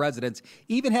alerts to residents,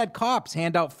 even had cops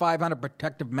hand out 500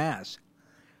 protective masks.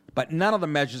 But none of the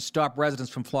measures stopped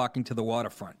residents from flocking to the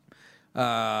waterfront.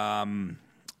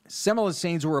 Similar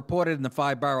scenes were reported in the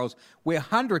 5 boroughs where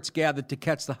hundreds gathered to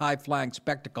catch the high-flying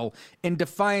spectacle in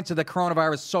defiance of the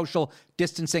coronavirus social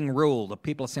distancing rule. The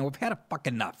people are saying, we've had a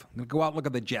fucking enough. I'm going to go out and look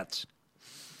at the jets.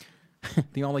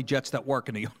 The only jets that work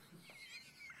in New York.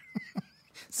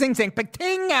 Sing, sing,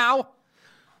 ping, now.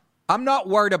 I'm not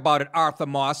worried about it, Arthur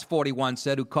Moss, 41,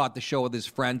 said, who caught the show with his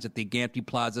friends at the Gantry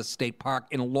Plaza State Park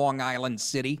in Long Island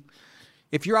City.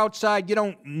 If you're outside, you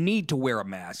don't need to wear a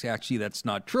mask. Actually, that's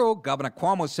not true. Governor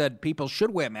Cuomo said people should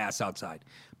wear masks outside.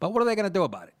 But what are they going to do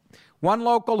about it? One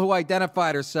local who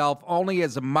identified herself only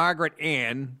as Margaret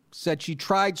Ann said she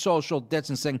tried social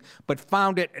distancing but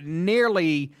found it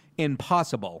nearly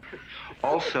impossible.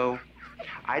 Also,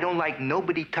 I don't like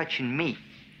nobody touching me.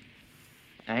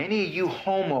 Now, any of you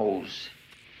homos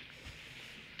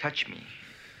touch me,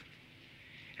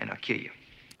 and I'll kill you.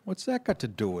 What's that got to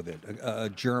do with it? A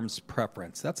germ's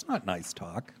preference. That's not nice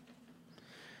talk.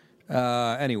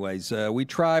 Anyways, we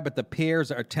try, but the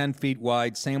piers are 10 feet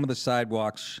wide. Same with the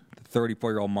sidewalks, the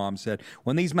 34-year-old mom said.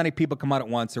 When these many people come out at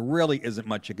once, there really isn't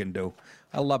much you can do.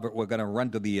 I love it. We're going to run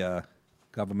to the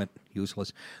government.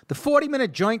 Useless. The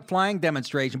 40-minute joint flying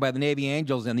demonstration by the Navy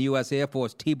Angels and the U.S. Air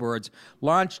Force T-Birds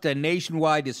launched a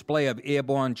nationwide display of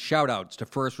airborne shout-outs to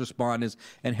first responders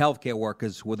and healthcare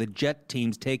workers, with the jet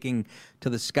teams taking to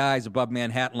the skies above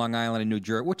Manhattan, Long Island, and New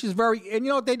Jersey, which is and you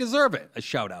know what, they deserve it, a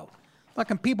shout-out.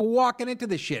 Fucking people walking into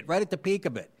this shit right at the peak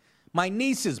of it. My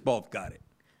nieces both got it.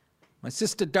 My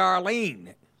sister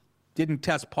Darlene didn't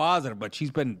test positive, but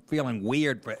she's been feeling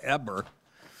weird forever.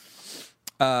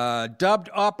 Dubbed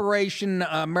Operation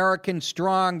American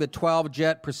Strong, the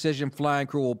 12-jet precision flying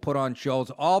crew will put on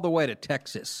shows all the way to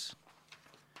Texas.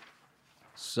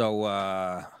 So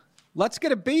let's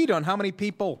get a beat on how many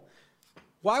people.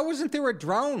 Why wasn't there a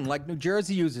drone like New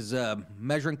Jersey uses,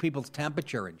 measuring people's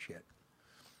temperature and shit?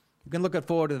 We can look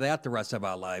forward to that the rest of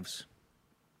our lives.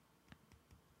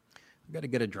 We've got to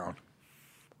get a drone.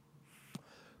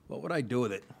 What would I do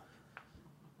with it?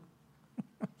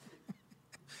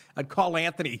 I'd call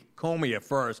Anthony Comey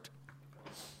first.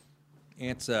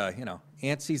 Ant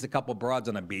sees a couple broads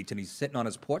on the beach, and he's sitting on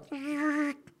his porch,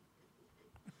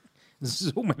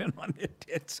 zooming in on their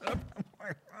tits.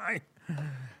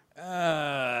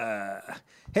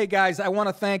 Hey, guys, I want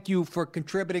to thank you for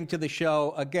contributing to the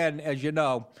show. Again, as you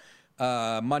know,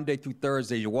 Monday through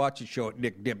Thursday, you watch the show at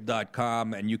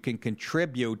nickdip.com, and you can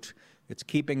contribute. It's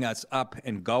keeping us up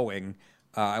and going.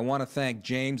 I want to thank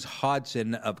James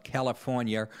Hodson of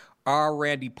California, R.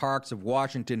 Randy Parks of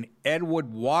Washington,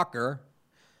 Edward Walker,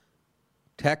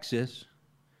 Texas,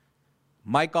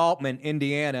 Mike Altman,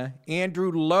 Indiana,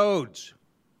 Andrew Loads,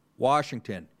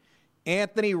 Washington,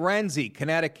 Anthony Renzi,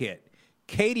 Connecticut.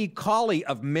 Katie Colley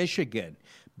of Michigan.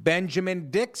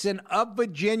 Benjamin Dixon of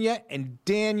Virginia. And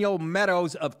Daniel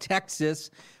Meadows of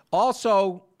Texas.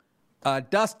 Also,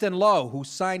 Dustin Lowe, who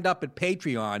signed up at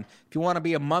Patreon. If you want to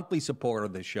be a monthly supporter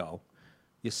of the show,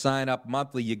 you sign up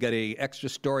monthly, you get an extra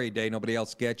story a day nobody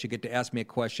else gets. You get to ask me a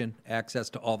question, access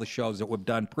to all the shows that we've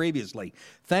done previously.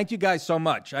 Thank you guys so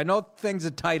much. I know things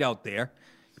are tight out there.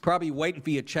 You're probably waiting for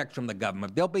your checks from the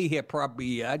government. They'll be here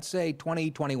probably, I'd say,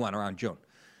 2021, around June.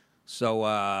 So,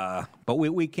 but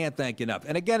we can't thank you enough.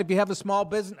 And again, if you have a small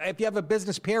business, if you have a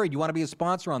business period, you want to be a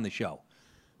sponsor on the show,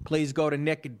 please go to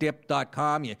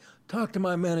nickdip.com. You Talk to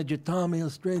my manager, Tom. He'll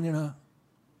straighten it out.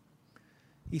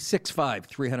 He's 6'5",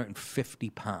 350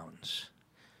 pounds.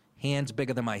 Hands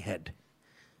bigger than my head.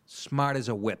 Smart as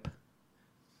a whip.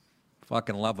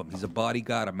 Fucking love him. He's a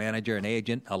bodyguard, a manager, an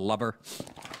agent, a lover.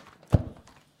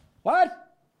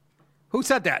 What? Who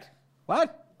said that?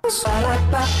 What?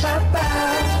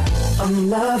 I'm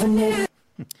loving it.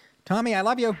 Tommy, I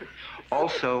love you.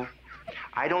 Also,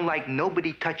 I don't like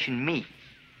nobody touching me.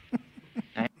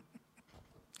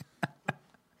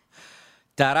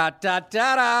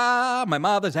 Da-da-da-da-da, my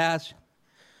mother's ass.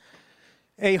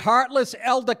 A heartless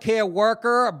elder care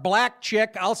worker, a black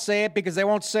chick, I'll say it because they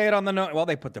won't say it on the note. Well,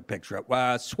 they put the picture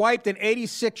up. Swiped an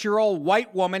 86-year-old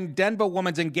white woman, Denver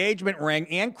woman's engagement ring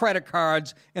and credit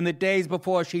cards in the days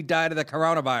before she died of the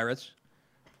coronavirus.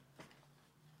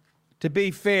 To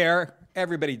be fair,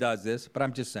 everybody does this, but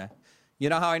I'm just saying. You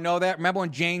know how I know that? Remember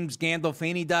when James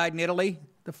Gandolfini died in Italy?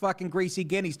 The fucking greasy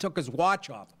guineas took his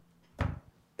watch off.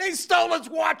 They stole his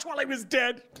watch while he was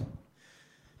dead.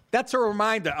 That's a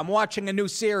reminder. I'm watching a new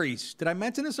series. Did I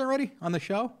mention this already on the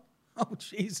show? Oh,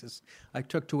 Jesus. I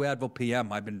took 2 Advil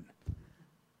PM.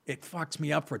 It fucks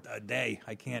me up for a day.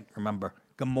 I can't remember.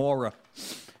 Gomorrah.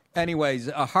 Anyways,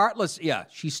 a heartless,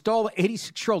 she stole an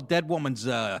 86-year-old dead woman's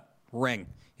ring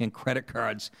and credit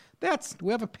cards. Do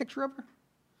we have a picture of her?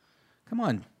 Come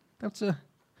on. That's a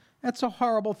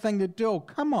horrible thing to do.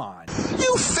 Come on.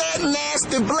 You fat,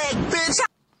 nasty black bitch.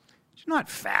 She's not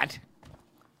fat.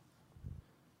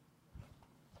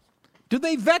 Do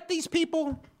they vet these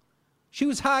people? She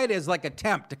was hired as like a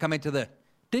temp to come into the...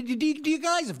 Do you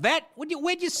guys vet?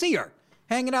 Where'd you see her?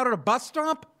 Hanging out at a bus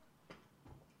stop?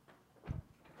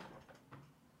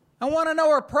 I want to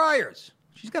know her priors.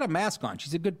 She's got a mask on.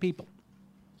 She's a good people.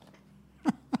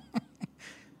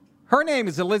 Her name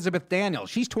is Elizabeth Daniels.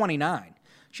 She's 29.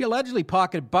 She allegedly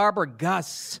pocketed Barbara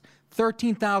Gus'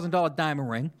 $13,000 diamond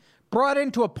ring, brought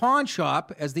into a pawn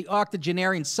shop as the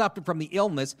octogenarian suffered from the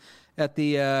illness at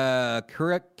the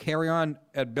Carry-On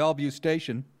at Bellevue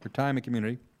Station retirement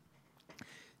community.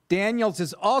 Daniels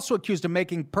is also accused of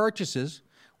making purchases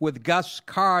with Gus'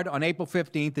 card on April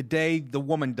 15th, the day the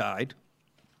woman died.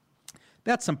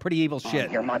 That's some pretty evil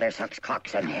shit. Your mother sucks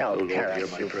cocks in hell,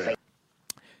 Paris, you fake.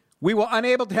 We were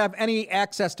unable to have any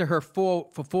access to her for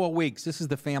 4 weeks. This is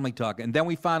the family talk. And then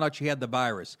we found out she had the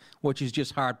virus, which is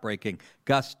just heartbreaking,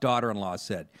 Gus' daughter-in-law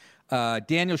said.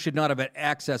 Daniel should not have had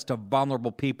access to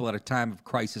vulnerable people at a time of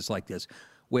crisis like this,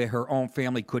 where her own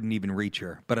family couldn't even reach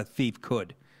her, but a thief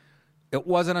could. It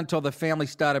wasn't until the family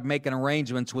started making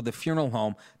arrangements with the funeral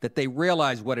home that they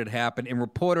realized what had happened and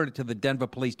reported it to the Denver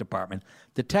Police Department.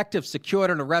 Detectives secured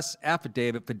an arrest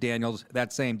affidavit for Daniels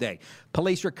that same day.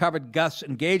 Police recovered Gus'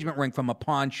 engagement ring from a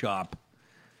pawn shop.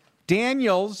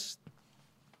 Daniels,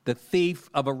 the thief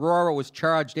of Aurora, was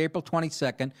charged April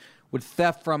 22nd with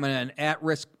theft from an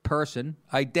at-risk person,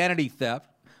 identity theft,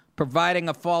 providing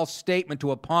a false statement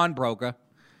to a pawnbroker,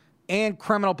 and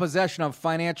criminal possession of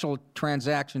financial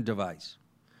transaction device.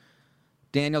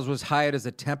 Daniels was hired as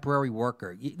a temporary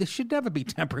worker. This should never be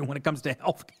temporary when it comes to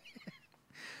health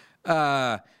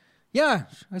care.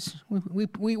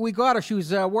 We got her. She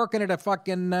was working at a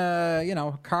fucking,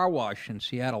 car wash in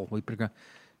Seattle.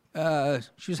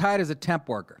 She was hired as a temp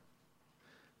worker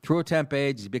through a temp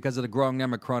agency because of the growing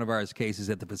number of coronavirus cases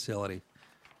at the facility.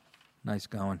 Nice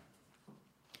going.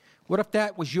 What if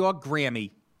that was your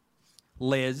Grammy,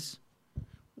 Liz?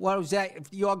 What was that?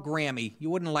 If your Grammy, you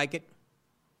wouldn't like it.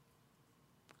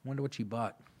 Wonder what she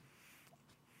bought.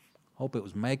 Hope it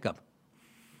was makeup.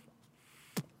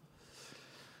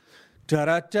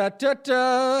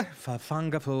 Da-da-da-da-da.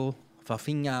 Fa-funga-foo.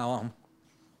 Fa-fing-yaw.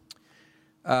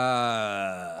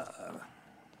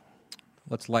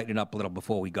 Let's lighten it up a little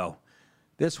before we go.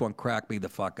 This one cracked me the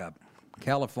fuck up.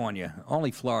 California. Only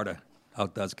Florida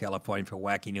outdoes California for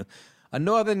wacky news. A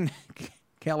Northern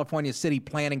California City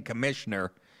Planning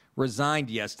Commissioner resigned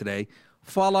yesterday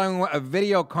following a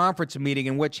video conference meeting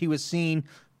in which he was seen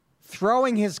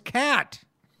throwing his cat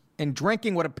and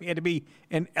drinking what appeared to be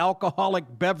an alcoholic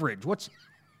beverage.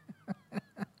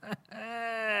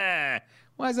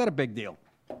 Why is that a big deal?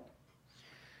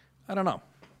 I don't know.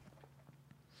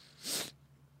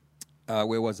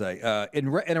 Where was I? In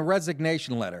a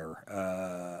resignation letter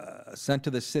sent to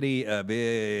the city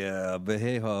via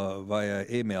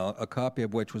email, a copy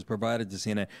of which was provided to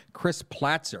CNN, Chris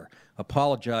Platzer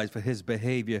apologized for his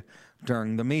behavior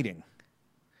during the meeting.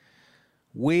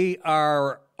 We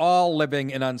are all living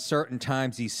in uncertain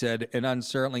times, he said, and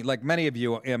uncertainly, like many of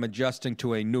you, am adjusting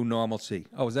to a new normalcy.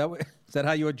 Oh, is that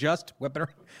how you adjust?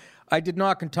 I did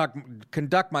not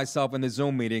conduct myself in the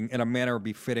Zoom meeting in a manner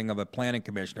befitting of a planning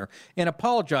commissioner and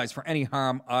apologize for any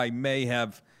harm I may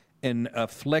have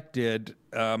inflicted.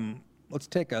 Let's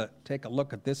take a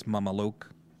look at this, Mama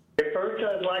Luke. First,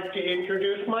 I'd like to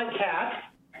introduce my cat.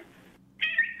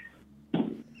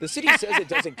 The city says it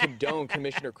doesn't condone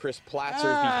Commissioner Chris Platzer's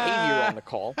behavior on the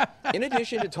call. In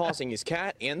addition to tossing his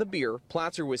cat and the beer,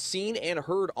 Platzer was seen and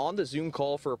heard on the Zoom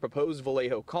call for a proposed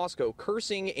Vallejo Costco,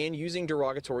 cursing and using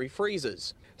derogatory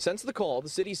phrases. Since the call, the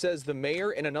city says the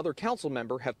mayor and another council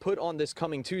member have put on this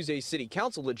coming Tuesday's city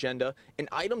council agenda an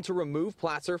item to remove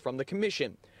Platzer from the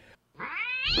commission.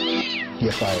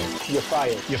 You're fired. You're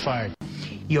fired. You're fired.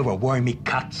 You're a wormy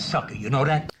cocksucker, you know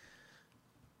that?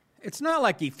 It's not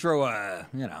like he threw a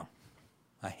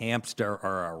hamster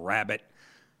or a rabbit.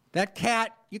 That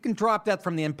cat, you can drop that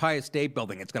from the Empire State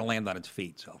Building. It's going to land on its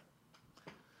feet, so.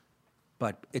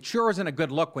 But it sure isn't a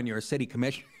good look when you're a city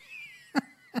commissioner.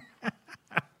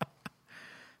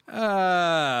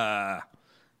 After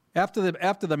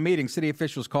the meeting, city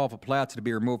officials called for Platzer to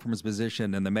be removed from his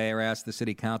position, and the mayor asked the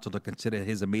city council to consider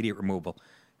his immediate removal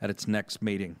at its next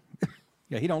meeting.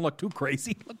 Yeah, he don't look too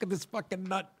crazy. Look at this fucking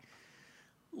nut.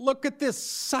 Look at this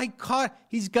psychotic.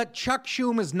 He's got Chuck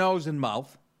Schumer's nose and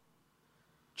mouth,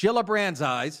 Gillibrand's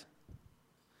eyes,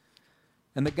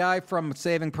 and the guy from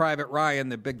Saving Private Ryan,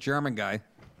 the big German guy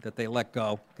that they let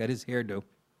go, got his hairdo.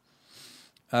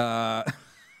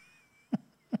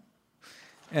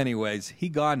 Anyways, he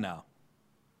gone now.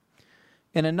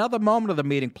 In another moment of the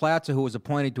meeting, Platzer, who was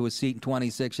appointed to a seat in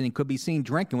 2016, he could be seen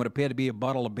drinking what appeared to be a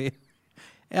bottle of beer.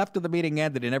 After the meeting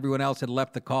ended and everyone else had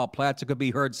left the call, Platzer could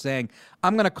be heard saying,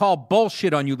 "I'm going to call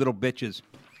bullshit on you little bitches."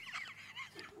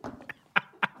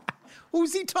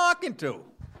 Who's he talking to?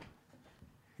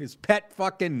 His pet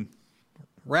fucking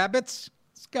rabbits?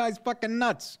 This guy's fucking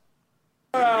nuts.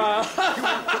 I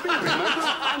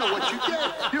know what you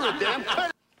did. You're a damn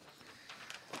pet.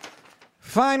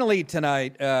 Finally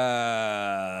tonight,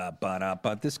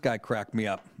 but this guy cracked me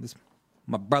up.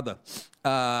 My brother.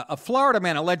 A Florida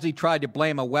man allegedly tried to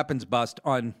blame a weapons bust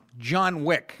on John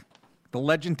Wick, the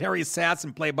legendary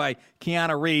assassin played by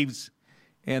Keanu Reeves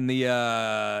in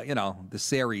the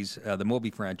series, the movie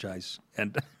franchise.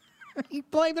 And he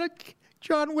blamed it on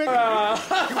John Wick.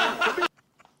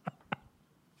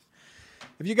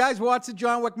 If you guys watch the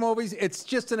John Wick movies, it's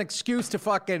just an excuse to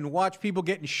fucking watch people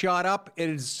getting shot up. It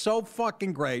is so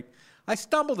fucking great. I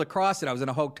stumbled across it. I was in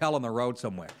a hotel on the road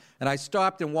somewhere, and I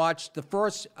stopped and watched the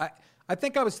first. I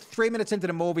think I was 3 minutes into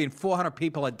the movie, and 400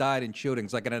 people had died in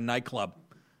shootings, like in a nightclub.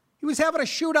 He was having a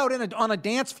shootout on a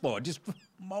dance floor, just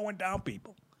mowing down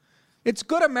people. It's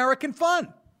good American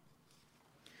fun.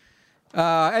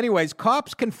 Anyways,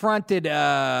 cops confronted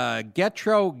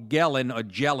Getro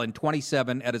Gellin,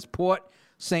 27, at his Port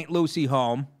St. Lucie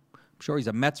home. I'm sure he's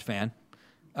a Mets fan.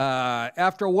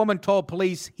 After a woman told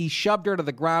police he shoved her to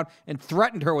the ground and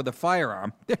threatened her with a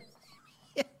firearm. He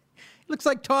looks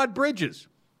like Todd Bridges.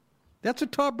 That's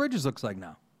what Todd Bridges looks like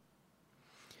now.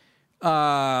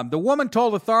 The woman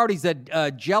told authorities that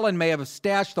Jellin may have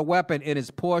stashed the weapon in his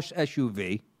Porsche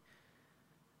SUV.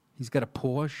 He's got a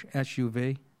Porsche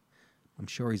SUV. I'm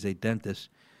sure he's a dentist.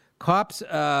 Cops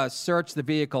searched the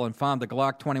vehicle and found the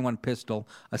Glock 21 pistol,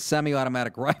 a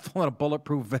semi-automatic rifle, and a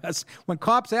bulletproof vest. When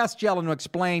cops asked Jellin to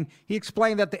explain, he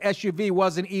explained that the SUV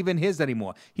wasn't even his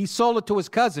anymore. He sold it to his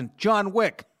cousin, John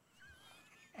Wick.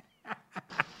 But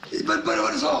it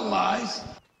was all lies.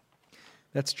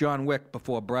 That's John Wick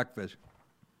before breakfast.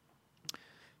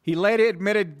 He later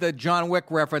admitted the John Wick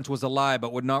reference was a lie,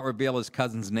 but would not reveal his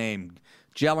cousin's name.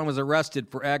 Jellin was arrested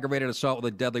for aggravated assault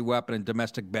with a deadly weapon and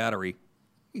domestic battery.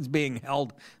 He's being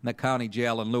held in the county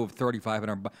jail in lieu of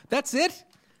 $3,500. That's it?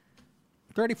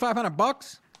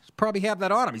 $3,500? Probably have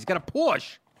that on him. He's got a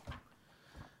Porsche.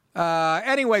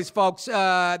 Anyways, folks,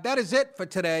 that is it for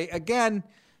today. Again,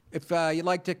 if you'd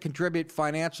like to contribute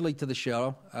financially to the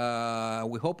show,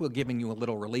 we hope we're giving you a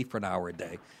little relief for an hour a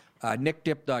day.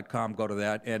 NickDip.com, go to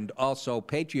that. And also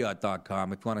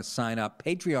Patreon.com if you want to sign up.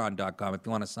 Patreon.com if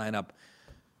you want to sign up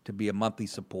to be a monthly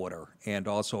supporter. And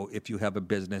also, if you have a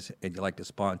business and you'd like to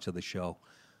sponsor the show,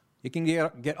 You can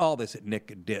get all this at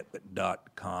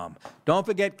nickdip.com. Don't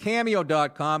forget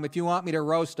cameo.com. If you want me to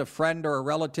roast a friend or a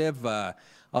relative,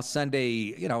 I'll send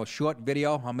a short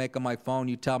video. I'll make on my phone.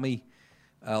 You tell me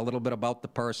a little bit about the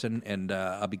person, and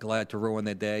I'll be glad to ruin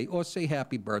their day or say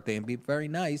happy birthday and be very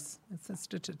nice. It's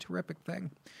just a terrific thing.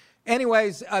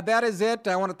 Anyways, that is it.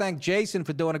 I want to thank Jason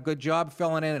for doing a good job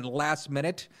filling in at the last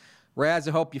minute. Raz,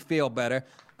 I hope you feel better.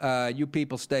 You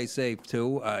people stay safe,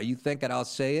 too. You think it, I'll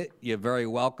say it. You're very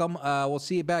welcome. We'll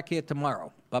see you back here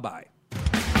tomorrow. Bye-bye.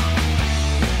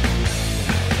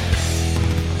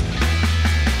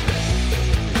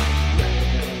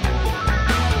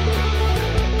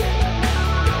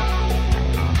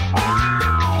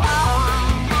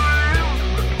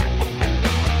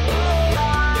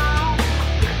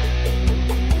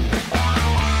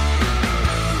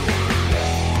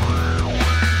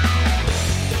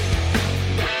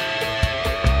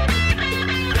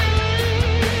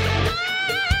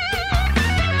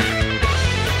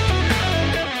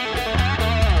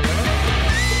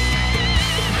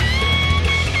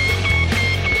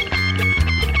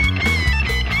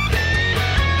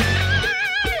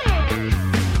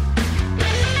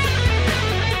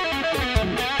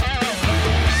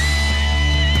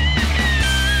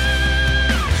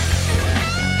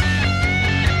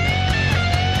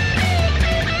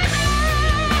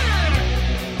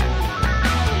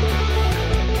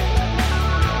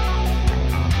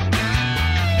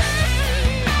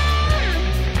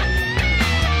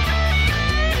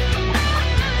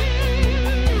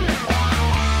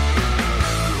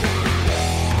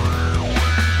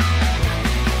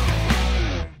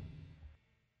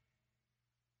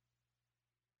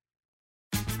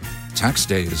 Tax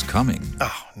day is coming.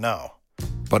 Oh, no.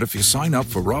 But if you sign up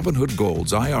for Robinhood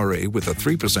Gold's IRA with a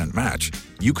 3% match,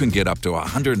 you can get up to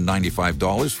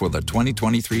 $195 for the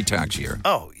 2023 tax year.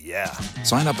 Oh, yeah.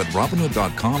 Sign up at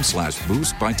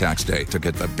Robinhood.com/boost by tax day to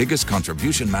get the biggest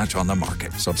contribution match on the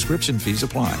market. Subscription fees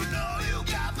apply.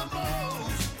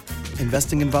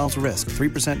 Investing involves risk.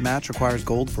 3% match requires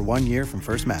gold for 1 year from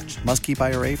first match. Must keep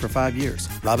IRA for 5 years.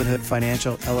 Robinhood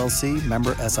Financial, LLC,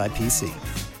 member SIPC.